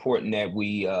was important that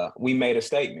we made a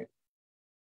statement.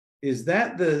 Is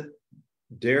that the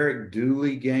Derek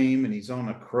Dooley game, and he's on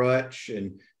a crutch,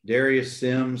 and Darius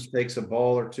Sims takes a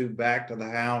ball or two back to the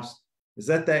house? Is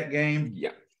that game?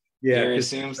 Yeah. Darius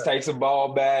Sims takes a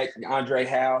ball back. Andre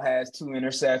Howe has 2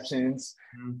 interceptions.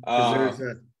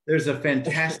 There's a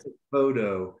fantastic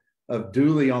photo of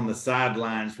Dooley on the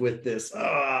sidelines with this,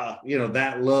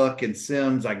 that look, and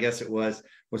Sims, I guess it was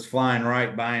flying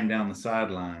right by him down the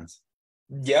sidelines.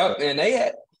 Yep, and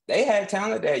they had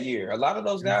talent that year. A lot of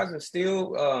those guys are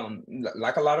still,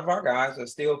 like a lot of our guys are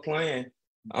still playing.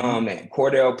 And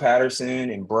Cordell Patterson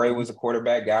and Bray was a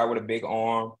quarterback guy with a big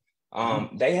arm.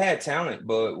 They had talent,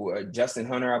 but Justin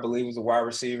Hunter, I believe, was a wide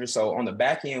receiver. So on the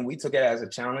back end, we took it as a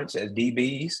challenge as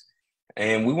DBs,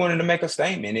 and we wanted to make a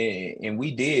statement, and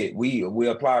we did. We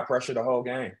applied pressure the whole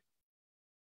game.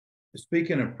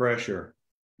 Speaking of pressure,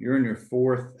 you're in your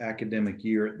fourth academic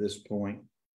year at this point.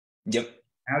 Yep.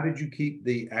 How did you keep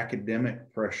the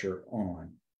academic pressure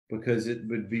on? Because it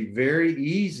would be very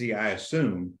easy, I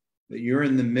assume, that you're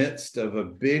in the midst of a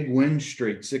big win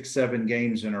streak, 6-7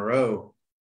 games in a row.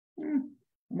 I'm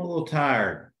a little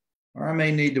tired, or I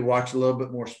may need to watch a little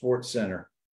bit more Sports Center.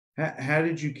 How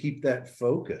did you keep that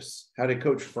focus? How did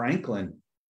Coach Franklin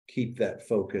keep that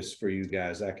focus for you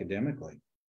guys academically?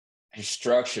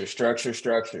 Structure.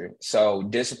 So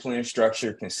discipline,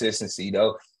 structure, consistency,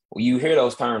 though. You hear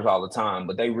those terms all the time,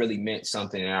 but they really meant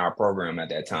something in our program at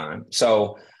that time.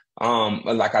 So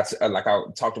like I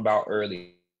talked about earlier,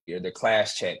 the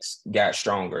class checks got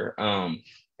stronger.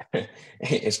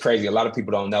 It's crazy. A lot of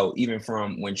people don't know, even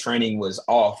from when training was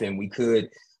off and we could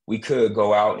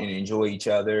go out and enjoy each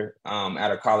other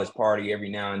at a college party every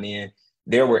now and then,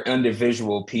 there were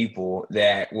individual people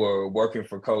that were working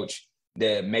for Coach,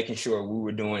 that making sure we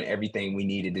were doing everything we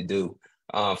needed to do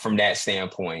from that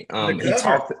standpoint. He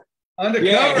talked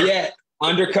undercover. Yeah,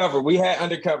 undercover. We had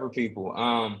undercover people.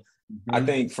 I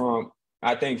think from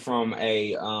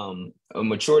a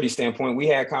maturity standpoint, we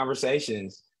had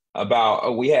conversations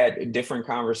about we had different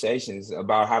conversations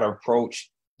about how to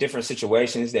approach different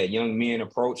situations that young men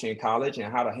approach in college and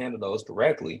how to handle those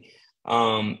correctly.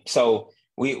 So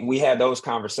we had those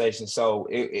conversations. So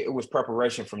it was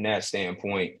preparation from that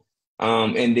standpoint.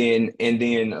 And then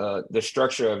the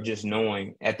structure of just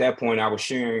knowing. At that point, I was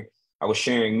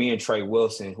sharing me and Trey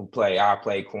Wilson, I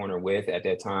played corner with at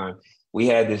that time. We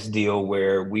had this deal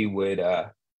where we would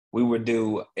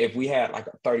do, if we had like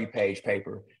a 30-page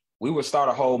paper, we would start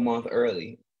a whole month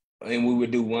early, and we would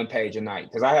do 1 page a night.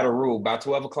 Because I had a rule, by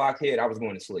 12 o'clock hit, I was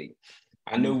going to sleep.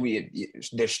 I knew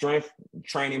the strength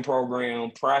training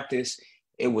program, practice,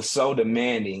 it was so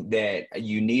demanding that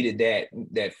you needed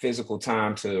that physical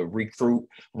time to regroup,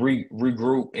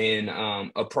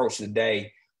 and approach the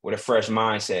day with a fresh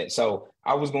mindset. So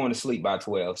I was going to sleep by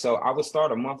 12. So I would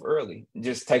start a month early,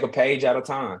 just take a page at a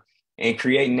time, and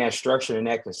creating that structure and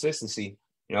that consistency.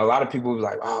 You know, a lot of people were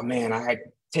like, oh man, I had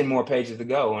 10 more pages to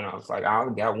go. And I was like, I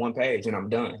got 1 page and I'm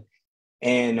done.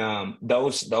 And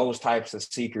those types of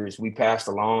seekers we passed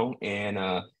along, and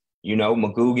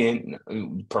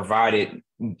McGugin provided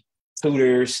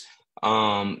tutors.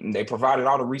 They provided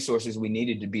all the resources we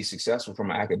needed to be successful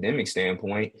from an academic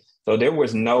standpoint. So there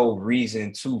was no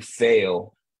reason to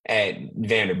fail at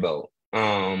Vanderbilt.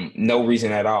 No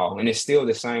reason at all. And it's still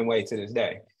the same way to this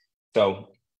day. So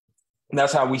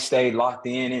that's how we stayed locked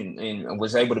in and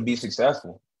was able to be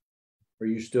successful. Are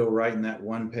you still writing that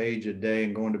 1 page a day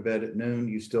and going to bed at noon?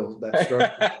 You still that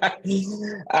structure?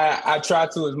 I try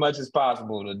to as much as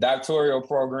possible. The doctoral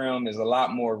program is a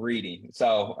lot more reading,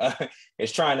 so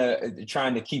it's trying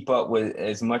to keep up with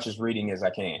as much as reading as I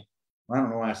can. I don't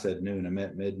know why I said noon. I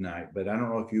meant midnight, but I don't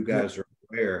know if you guys are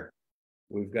aware.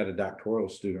 We've got a doctoral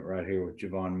student right here with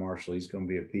Javon Marshall. He's going to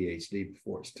be a PhD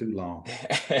before it's too long.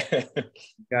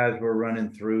 Guys, we're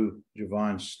running through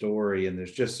Javon's story, and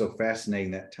there's just so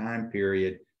fascinating that time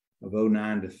period of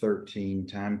 09 to 13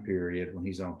 time period when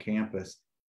he's on campus.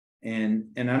 And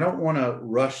I don't want to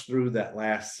rush through that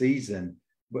last season,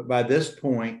 but by this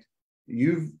point,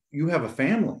 you have a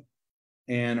family,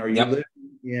 and are you living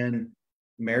in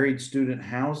married student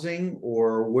housing,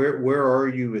 or where are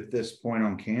you at this point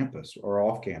on campus or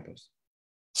off campus?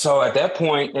 So at that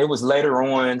point, it was later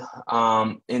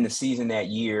on in the season that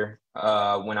year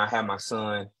when I had my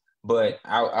son, but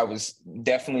I was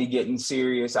definitely getting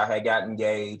serious. I had got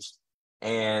engaged,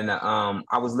 and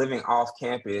I was living off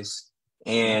campus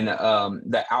in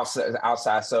the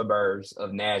outside suburbs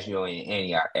of Nashville and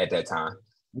Antioch at that time.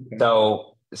 Okay.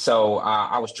 So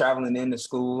I was traveling into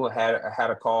school, had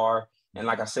a car. And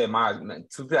like I said, my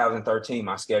 2013,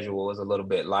 my schedule was a little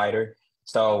bit lighter.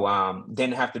 So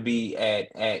didn't have to be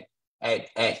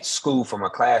at school from a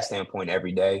class standpoint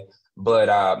every day,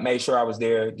 but made sure I was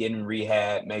there getting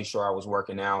rehab, made sure I was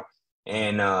working out,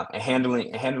 and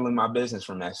handling my business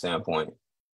from that standpoint.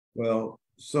 Well,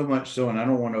 so much so, and I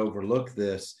don't want to overlook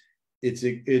this.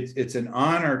 It's an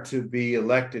honor to be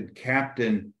elected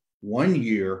captain 1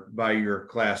 year by your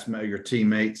classmates, your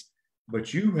teammates.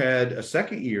 But you had a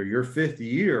second year, your 5th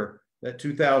year, that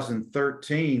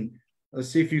 2013. Let's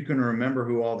see if you can remember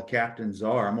who all the captains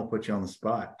are. I'm going to put you on the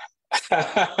spot.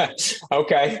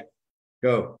 Okay.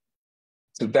 Go.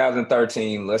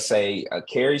 2013, let's say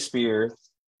Kerry Spears,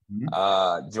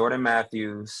 Jordan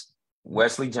Matthews,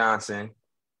 Wesley Johnson,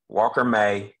 Walker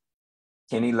May,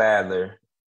 Kenny Ladler,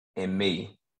 and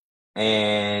me.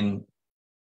 And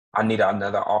I need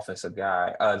another offensive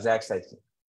guy, Zach Stacy.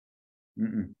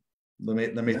 Let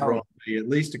me throw it to you, at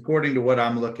least according to what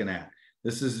I'm looking at.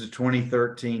 This is the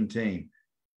 2013 team.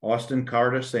 Austin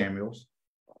Carter Samuels.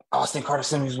 Austin Carter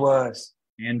Samuels was.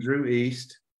 Andrew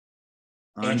East.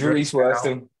 Andrew East was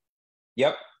too.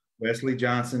 Yep. Wesley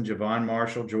Johnson, Javon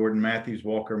Marshall, Jordan Matthews,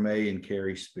 Walker May, and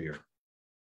Kerry Spear.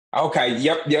 Okay.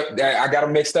 Yep. I got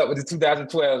them mixed up with the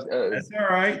 2012. That's all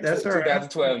right. That's all right.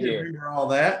 2012 year. Remember all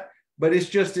that, but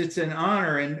it's an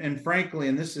honor, and frankly,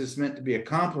 and this is meant to be a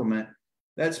compliment.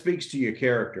 That speaks to your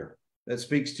character. That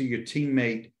speaks to your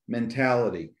teammate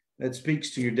mentality. That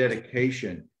speaks to your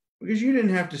dedication, because you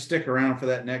didn't have to stick around for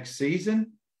that next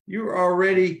season. You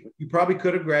probably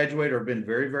could have graduated or been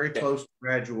very, very close to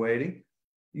graduating.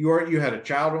 You had a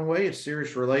child on the way, a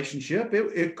serious relationship.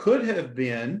 It could have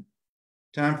been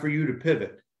time for you to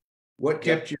pivot. What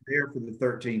kept you there for the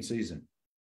 13 season?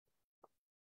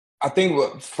 I think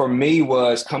what for me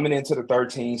was coming into the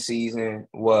 13 season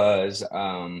was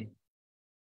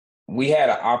we had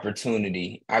an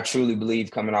opportunity. I truly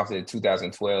believe coming off the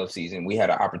 2012 season, we had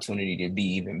an opportunity to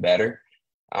be even better.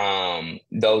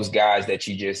 Those guys that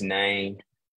you just named,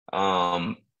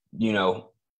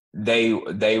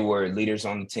 they were leaders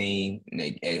on the team.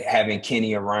 Having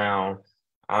Kenny around,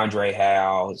 Andre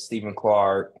Howe, Stephen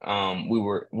Clark, we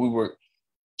were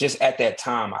just at that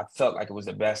time. I felt like it was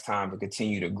the best time to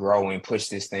continue to grow and push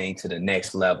this thing to the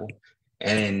next level.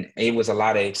 And it was a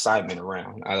lot of excitement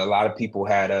around. A lot of people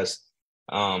had us.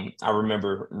 I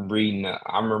remember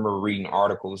reading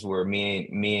articles where me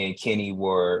and Kenny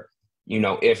were,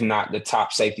 if not the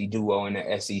top safety duo in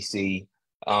the SEC,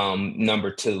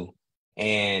 number 2.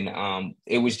 And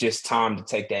it was just time to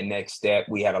take that next step.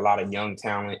 We had a lot of young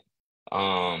talent.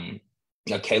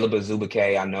 Caleb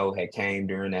Azubike, I know, had came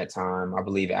during that time. I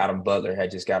believe Adam Butler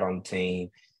had just got on the team.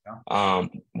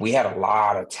 We had a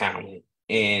lot of talent,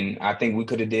 and I think we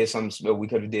could have did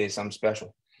something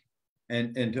special.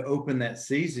 And to open that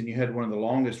season, you had one of the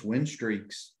longest win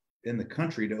streaks in the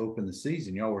country to open the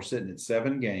season. Y'all were sitting at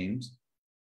 7 games.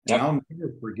 And I'll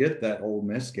never forget that Ole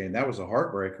Miss game. That was a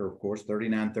heartbreaker, of course,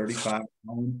 39-35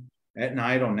 home at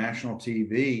night on national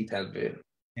TV. That's big.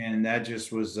 And that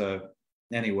just was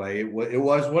anyway, it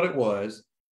was what it was.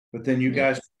 But then you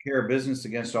guys took care of business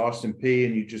against Austin Peay,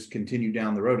 and you just continue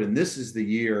down the road. And this is the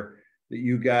year that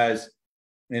you guys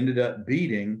ended up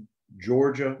beating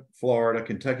Georgia, Florida,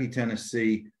 Kentucky,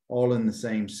 Tennessee, all in the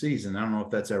same season. I don't know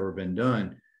if that's ever been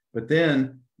done. But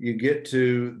then you get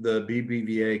to the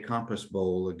BBVA Compass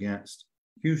Bowl against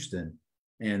Houston,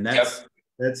 and that's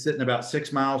sitting about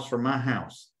 6 miles from my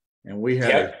house. And we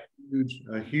had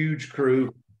a huge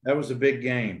crew. That was a big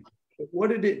game. But what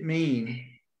did it mean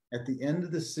at the end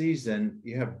of the season?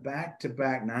 You have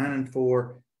back-to-back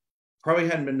 9-4, probably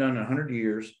hadn't been done in 100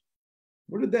 years.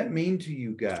 What did that mean to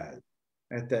you guys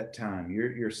at that time?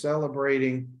 You're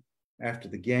celebrating after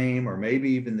the game, or maybe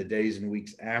even the days and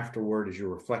weeks afterward as you're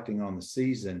reflecting on the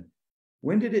season.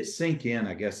 When did it sink in,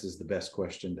 I guess, is the best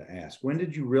question to ask. When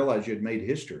did you realize you had made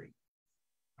history?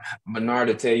 Bernard,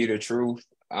 to tell you the truth,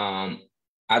 I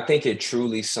think it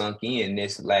truly sunk in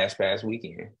this past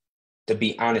weekend, to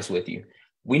be honest with you.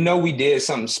 We know we did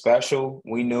something special.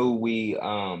 We knew we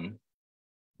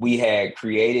had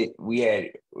created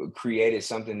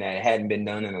something that hadn't been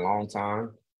done in a long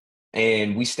time.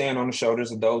 And we stand on the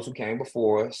shoulders of those who came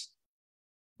before us.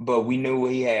 But we knew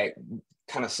we had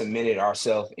kind of cemented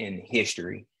ourselves in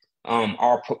history,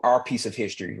 our piece of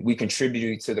history. We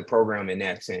contributed to the program in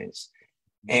that sense.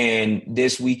 And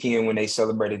this weekend, when they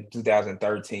celebrated the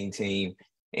 2013 team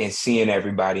and seeing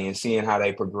everybody and seeing how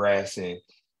they progress, and,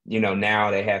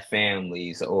 now they have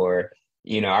families, or,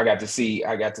 I got to see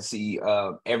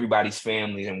everybody's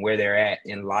families and where they're at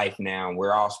in life now.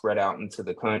 We're all spread out into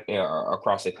the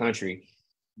across the country.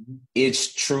 It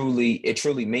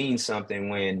truly means something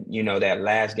when, that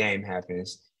last game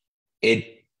happens.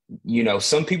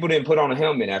 Some people didn't put on a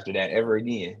helmet after that ever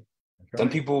again. Right. Some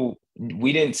people,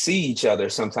 we didn't see each other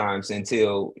sometimes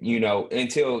until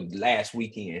last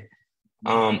weekend.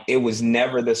 It was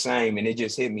never the same. And it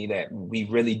just hit me that we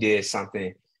really did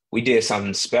something. We did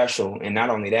something special. And not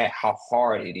only that, how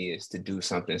hard it is to do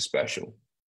something special.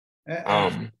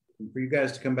 For you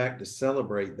guys to come back to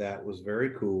celebrate that was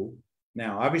very cool.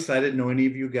 Now, obviously, I didn't know any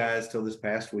of you guys till this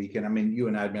past weekend. I mean, you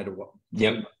and I had met a while.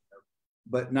 Yep.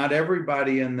 But not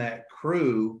everybody in that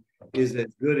crew is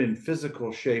as good in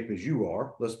physical shape as you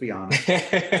are. Let's be honest. Some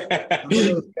of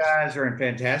those guys are in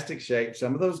fantastic shape.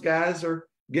 Some of those guys are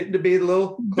getting to be a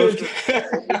little closer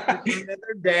to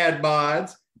their dad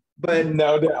bods, but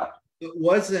no doubt. it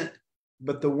wasn't.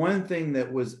 But the one thing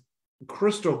that was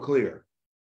crystal clear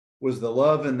was the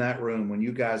love in that room when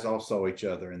you guys all saw each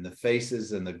other, and the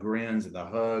faces and the grins and the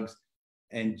hugs,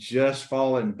 and just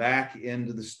falling back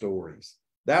into the stories.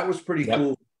 That was pretty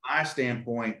cool from my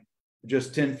standpoint,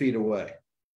 just 10 feet away.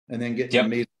 And then getting to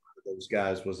meet those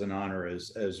guys was an honor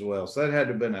as well. So that had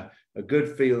to have been a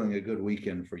good feeling, a good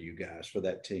weekend for you guys, for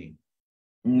that team.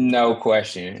 No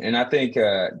question. And I think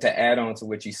to add on to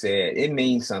what you said, it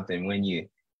means something when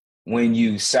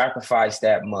you sacrifice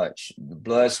that much,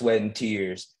 blood, sweat, and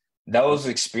tears. Those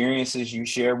experiences you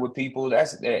share with people,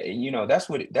 that's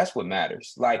what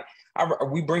matters. Like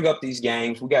we bring up these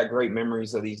games, we got great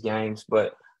memories of these games,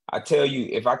 but I tell you,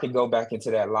 if I could go back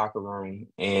into that locker room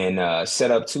and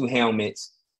set up 2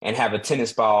 helmets and have a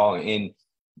tennis ball and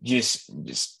just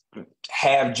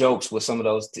have jokes with some of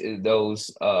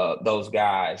those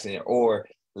guys, or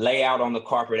lay out on the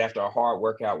carpet after a hard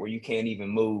workout where you can't even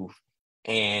move,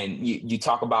 and you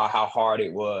talk about how hard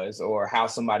it was or how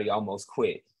somebody almost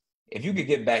quit. If you could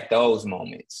get back those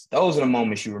moments, those are the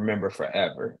moments you remember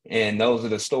forever. And those are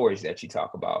the stories that you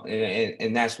talk about.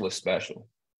 And that's what's special.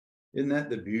 Isn't that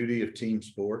the beauty of team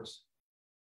sports?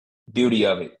 Beauty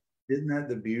of it. Isn't that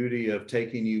the beauty of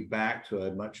taking you back to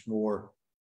a much more,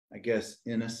 I guess,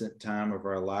 innocent time of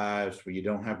our lives where you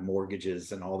don't have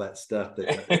mortgages and all that stuff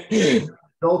that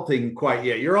adulting quite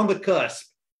yet. You're on the cusp,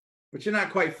 but you're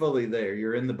not quite fully there.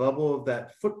 You're in the bubble of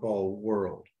that football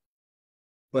world.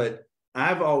 But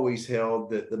I've always held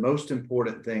that the most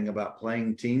important thing about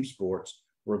playing team sports,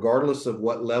 regardless of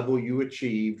what level you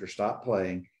achieved or stopped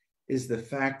playing, is the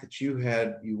fact that you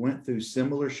went through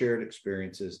similar shared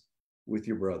experiences with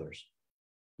your brothers.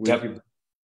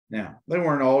 Now, they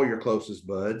weren't all your closest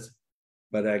buds,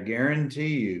 but I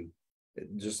guarantee you,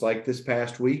 just like this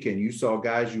past weekend, you saw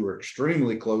guys you were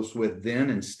extremely close with then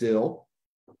and still.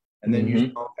 And then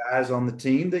you saw guys on the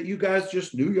team that you guys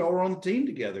just knew y'all were on the team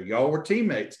together. Y'all were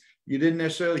teammates. You didn't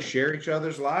necessarily share each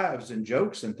other's lives and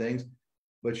jokes and things,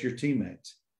 but you're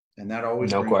teammates. And that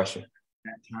always no question.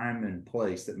 That time and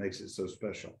place that makes it so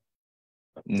special.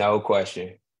 No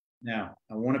question. Now,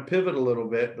 I want to pivot a little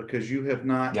bit because you have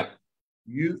not,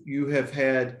 you have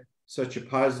had such a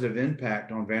positive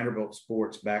impact on Vanderbilt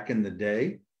sports back in the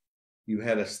day. You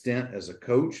had a stint as a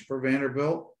coach for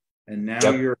Vanderbilt, and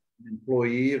now you're an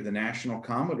employee of the National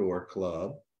Commodore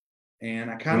Club.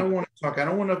 And I kind of want to talk, I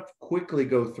don't want to quickly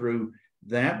go through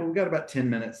that, but we've got about 10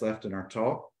 minutes left in our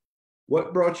talk.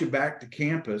 What brought you back to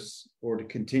campus or to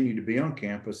continue to be on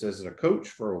campus as a coach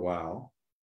for a while?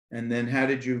 And then how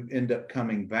did you end up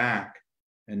coming back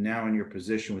and now in your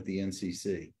position with the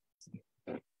NCC?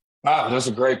 Wow, those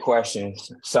are great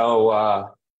questions. So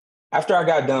after I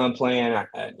got done playing, I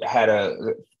had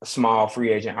a small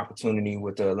free agent opportunity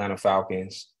with the Atlanta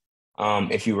Falcons.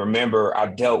 If you remember, I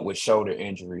dealt with shoulder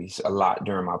injuries a lot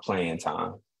during my playing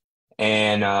time,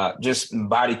 and just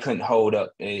body couldn't hold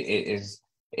up. It is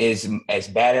as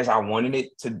bad as I wanted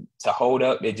it to hold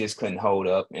up. It just couldn't hold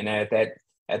up. And at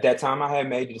that time, I had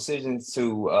made the decision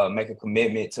to make a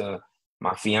commitment to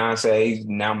my fiance,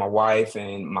 now my wife,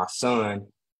 and my son.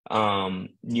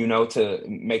 To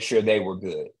make sure they were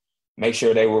good, make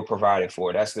sure they were provided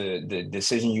for. That's the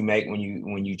decision you make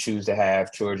when you choose to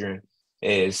have children,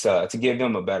 is to give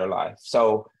them a better life.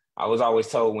 So I was always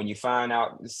told, when you find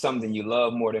out something you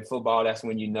love more than football, that's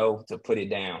when you know to put it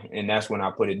down. And that's when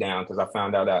I put it down, because I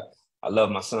found out that I love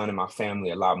my son and my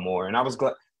family a lot more. And I was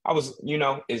glad.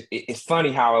 It's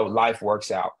funny how life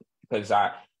works out, because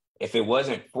if it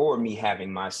wasn't for me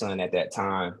having my son at that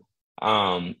time,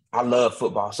 I love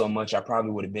football so much, I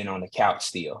probably would have been on the couch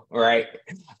still, right?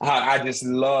 I just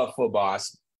love football.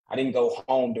 I didn't go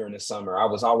home during the summer. I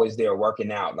was always there working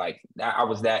out. Like I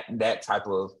was that type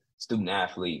of student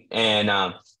athlete. And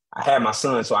I had my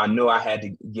son, so I knew I had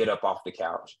to get up off the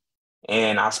couch.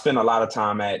 And I spent a lot of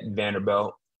time at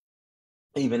Vanderbilt,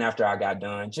 even after I got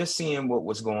done, just seeing what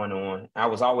was going on. I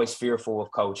was always fearful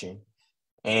of coaching.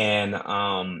 And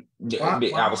I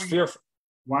was fearful.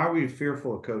 Why were you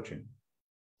fearful of coaching?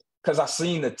 Because I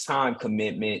seen the time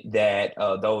commitment that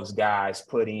those guys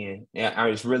put in. I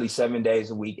was really 7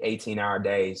 days a week, 18-hour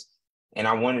days. And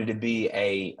I wanted to be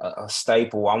a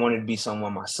staple. I wanted to be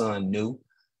someone my son knew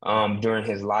during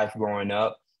his life growing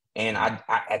up. And I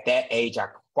at that age, I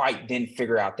quite didn't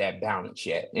figure out that balance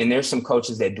yet. And there's some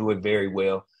coaches that do it very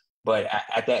well. But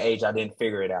at that age, I didn't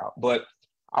figure it out. But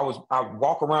I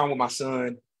walk around with my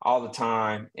son. all the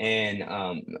time. And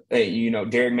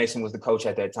Derek Mason was the coach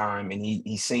at that time, and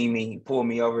he seen me, he pulled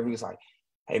me over. He was like,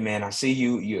 "Hey man, I see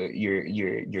you.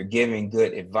 You're giving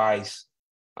good advice.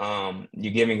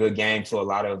 You're giving good game to a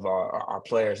lot of our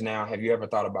players now. Have you ever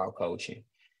thought about coaching?"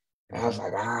 And I was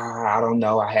like, I don't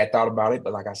know. I had thought about it,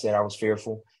 but like I said, I was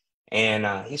fearful.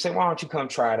 And he said, "Why don't you come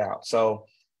try it out?" So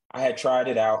I had tried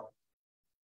it out.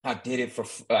 I did it for,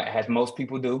 as most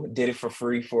people do, did it for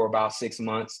free for about 6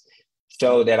 months,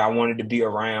 showed that I wanted to be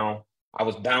around. I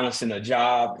was balancing a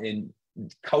job and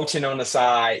coaching on the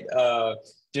side,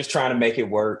 just trying to make it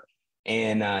work.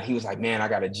 And he was like, "Man, I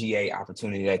got a GA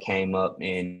opportunity that came up,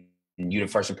 and you're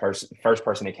the first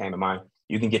person that came to mind.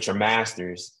 You can get your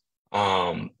master's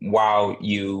while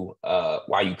you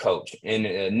coach." And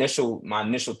my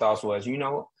initial thoughts was,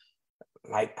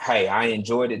 like, hey, I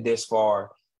enjoyed it this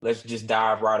far. Let's just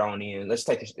dive right on in. Let's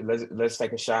take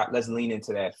a shot. Let's lean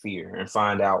into that fear and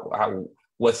find out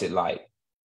what's it like.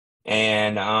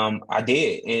 And I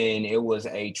did, and it was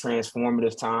a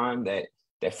transformative time.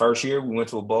 That first year, we went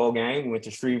to a bowl game. We went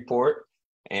to Shreveport,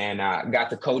 and I got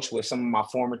to coach with some of my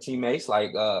former teammates,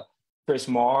 like Chris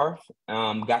Marv.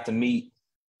 Got to meet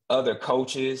other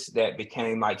coaches that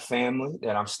became like family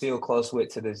that I'm still close with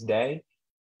to this day.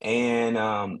 And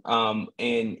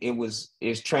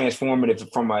it's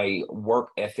transformative from a work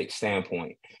ethic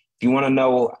standpoint. If you want to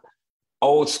know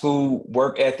old school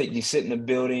work ethic, you sit in the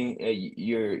building,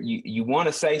 you want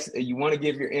to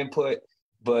give your input,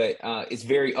 but it's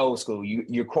very old school.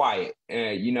 You're quiet.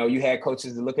 You had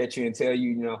coaches to look at you and tell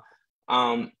you,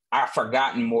 I've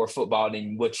forgotten more football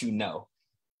than what you know.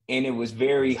 And it was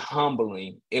very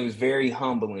humbling. And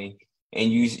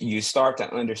you start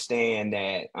to understand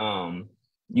that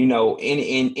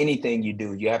in anything you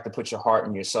do, you have to put your heart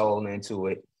and your soul into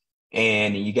it.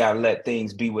 And you got to let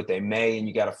things be what they may, and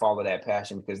you got to follow that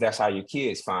passion, because that's how your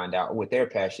kids find out what their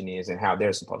passion is and how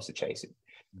they're supposed to chase it.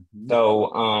 Mm-hmm.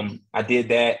 So I did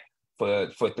that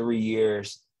for 3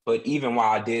 years. But even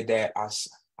while I did that,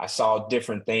 I saw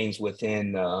different things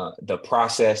within the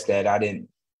process that I didn't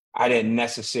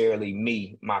necessarily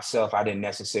I didn't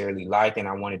necessarily like, and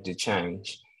I wanted to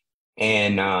change.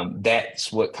 And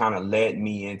that's what kind of led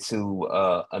me into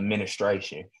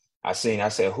administration. I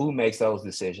said, who makes those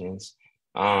decisions?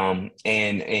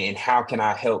 And how can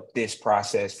I help this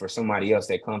process for somebody else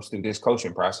that comes through this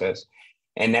coaching process?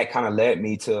 And that kind of led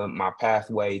me to my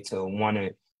pathway to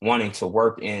wanting to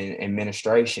work in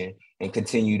administration and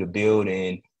continue to build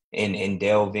and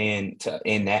delve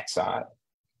in that side.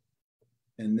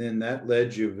 And then that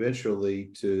led you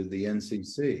eventually to the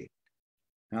NCC.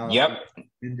 Yep.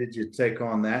 When did you take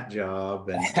on that job?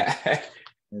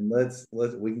 And let's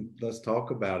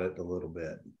talk about it a little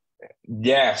bit.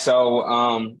 Yeah.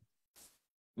 So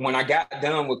when I got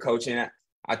done with coaching,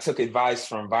 I took advice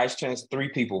from three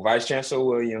people: Vice Chancellor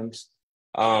Williams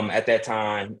at that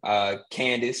time,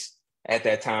 Candace at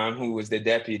that time, who was the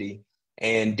deputy,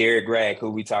 and Derek Gregg,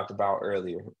 who we talked about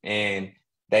earlier. And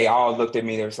they all looked at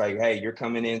me. They was like, "Hey, you're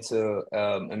coming into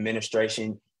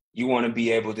administration. You want to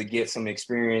be able to get some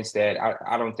experience that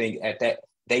I don't think at that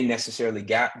they necessarily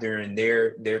got during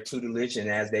their tutelage and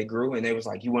as they grew." And they was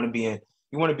like, you want to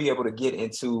be able to get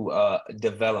into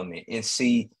development and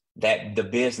see that the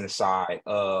business side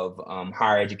of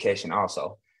higher education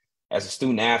also. As a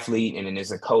student athlete and then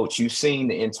as a coach, you've seen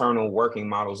the internal working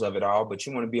models of it all, but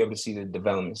you want to be able to see the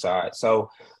development side. So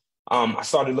I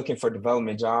started looking for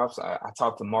development jobs. I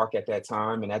talked to Mark at that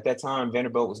time, and at that time,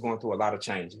 Vanderbilt was going through a lot of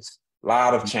changes.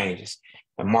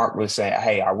 And Mark would say,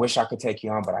 "Hey, I wish I could take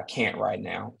you on, but I can't right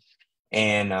now."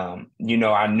 And, I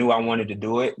knew I wanted to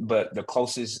do it, but the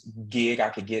closest gig I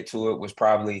could get to it was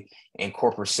probably in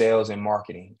corporate sales and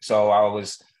marketing. So I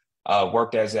was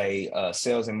worked as a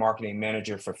sales and marketing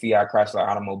manager for Fiat Chrysler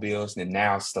Automobiles, and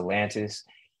now Stellantis.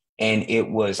 And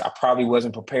I probably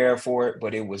wasn't prepared for it,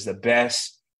 but it was the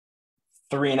best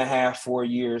 3.5, 4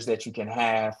 years that you can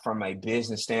have from a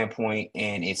business standpoint.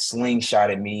 And it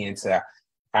slingshotted me into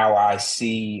how I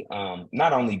see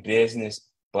not only business,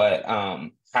 but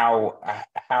how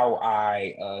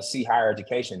I see higher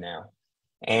education now.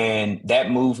 And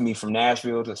that moved me from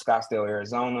Nashville to Scottsdale,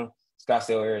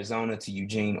 Arizona to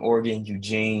Eugene, Oregon,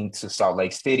 Eugene to Salt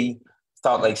Lake City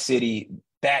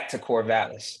back to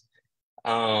Corvallis,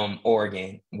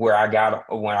 Oregon, where I got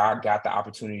the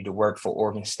opportunity to work for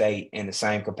Oregon State in the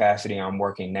same capacity I'm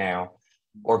working now.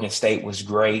 Oregon State was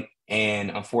great,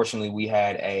 and unfortunately, we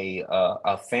had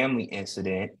a family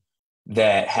incident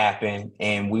that happened,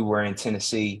 and we were in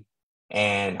Tennessee.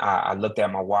 And I looked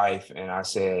at my wife and I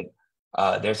said,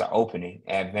 "There's an opening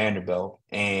at Vanderbilt,"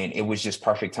 and it was just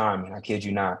perfect timing. I kid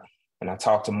you not. And I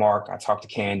talked to Mark, I talked to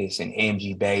Candace and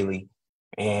AMG Bailey.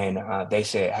 And they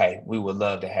said, hey, we would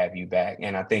love to have you back.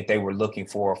 And I think they were looking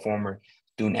for a former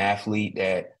student athlete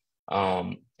that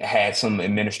had some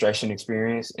administration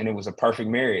experience, and it was a perfect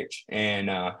marriage. And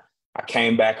I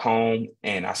came back home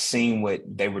and I seen what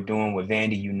they were doing with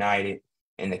Vandy United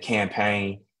and the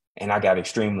campaign, and I got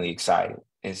extremely excited.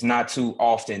 It's not too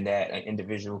often that an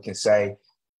individual can say,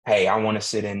 hey, I want to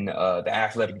sit in the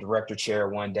athletic director chair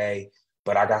one day,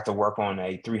 but I got to work on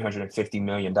a $350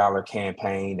 million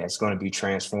campaign that's going to be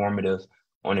transformative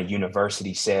on a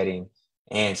university setting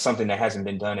and something that hasn't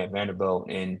been done at Vanderbilt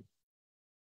in,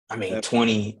 I mean,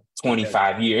 20,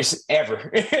 25 years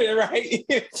ever,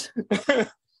 right?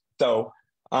 So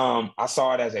I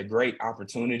saw it as a great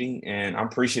opportunity, and I'm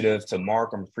appreciative to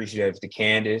Mark. I'm appreciative to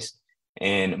Candace.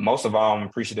 And most of all, I'm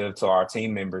appreciative to our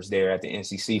team members there at the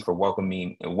NCC for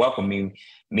welcoming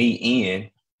me in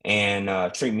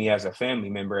and treat me as a family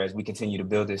member as we continue to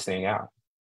build this thing out.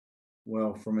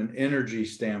 Well, from an energy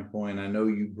standpoint, I know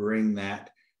you bring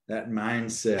that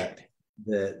mindset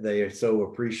that they so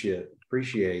appreciate.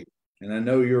 And I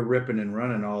know you're ripping and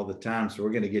running all the time, so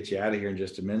we're going to get you out of here in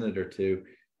just a minute or two.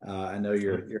 I know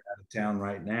you're out of town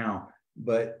right now,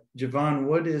 but Javon,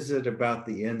 what is it about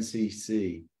the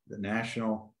NCC, the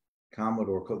National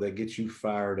Commodore Club, that gets you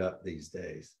fired up these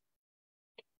days?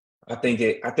 I think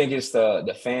it's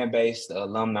the fan base, the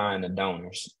alumni, and the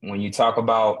donors. When you talk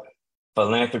about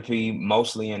philanthropy,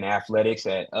 mostly in athletics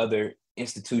at other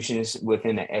institutions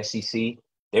within the SEC,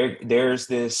 there's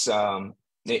this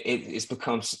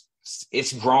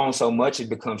it's grown so much it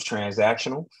becomes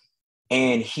transactional.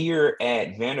 And here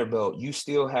at Vanderbilt, you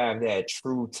still have that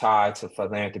true tie to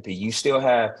philanthropy. You still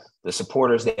have the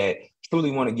supporters that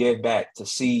truly want to give back to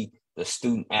see the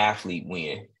student athlete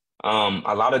win.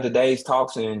 A lot of today's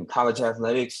talks in college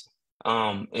athletics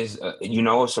is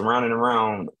surrounding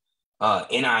around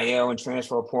NIL and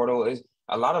transfer portal. Is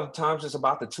a lot of times it's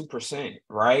about the 2%,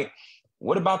 right?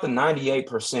 What about the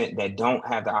 98% that don't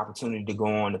have the opportunity to go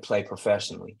on to play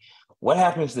professionally? What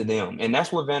happens to them? And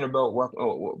that's what Vanderbilt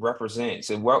represents.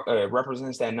 It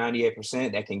represents that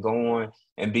 98% that can go on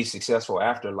and be successful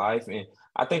after life. And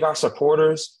I think our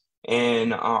supporters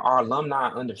and our alumni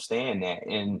understand that.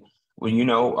 And when,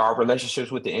 our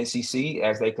relationships with the NCC,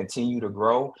 as they continue to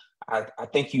grow, I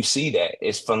think you see that.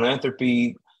 It's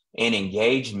philanthropy and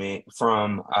engagement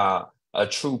from a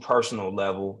true personal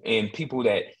level and people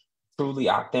that truly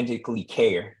authentically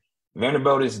care.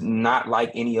 Vanderbilt is not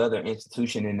like any other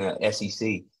institution in the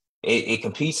SEC. It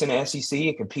competes in the SEC,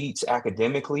 it competes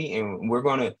academically, and we're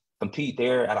going to compete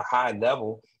there at a high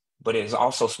level, but it's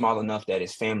also small enough that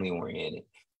it's family oriented.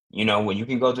 When you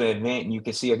can go to an event and you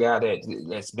can see a guy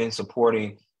that's been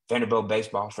supporting Vanderbilt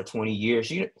baseball for 20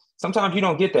 years, sometimes you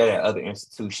don't get that at other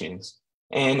institutions.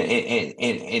 And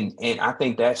I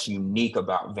think that's unique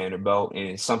about Vanderbilt,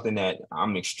 and it's something that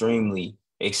I'm extremely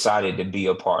excited to be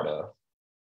a part of.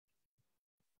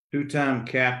 Two-time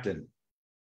captain,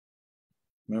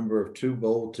 member of 2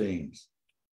 bowl teams,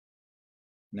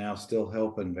 now still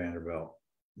helping Vanderbilt,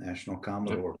 National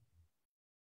Commodore.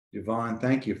 Javon,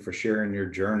 thank you for sharing your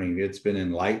journey. It's been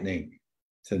enlightening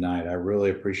tonight. I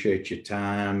really appreciate your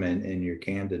time and your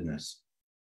candidness.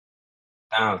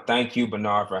 Thank you,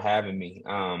 Bernard, for having me.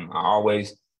 I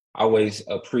always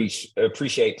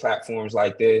appreciate platforms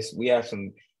like this. We have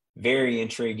some very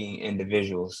intriguing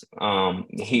individuals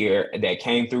here that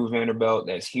came through Vanderbilt,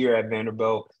 that's here at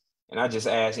Vanderbilt. And I just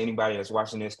ask anybody that's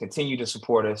watching this, continue to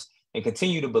support us and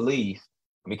continue to believe,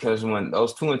 because when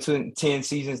those 2-10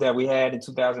 seasons that we had in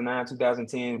 2009,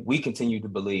 2010, we continued to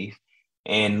believe.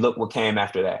 And look what came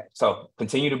after that. So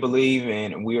continue to believe,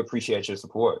 and we appreciate your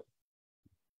support.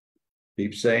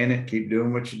 Keep saying it. Keep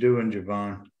doing what you're doing,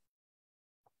 Javon.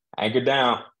 Anchor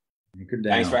down. Anchor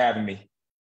down. Thanks for having me.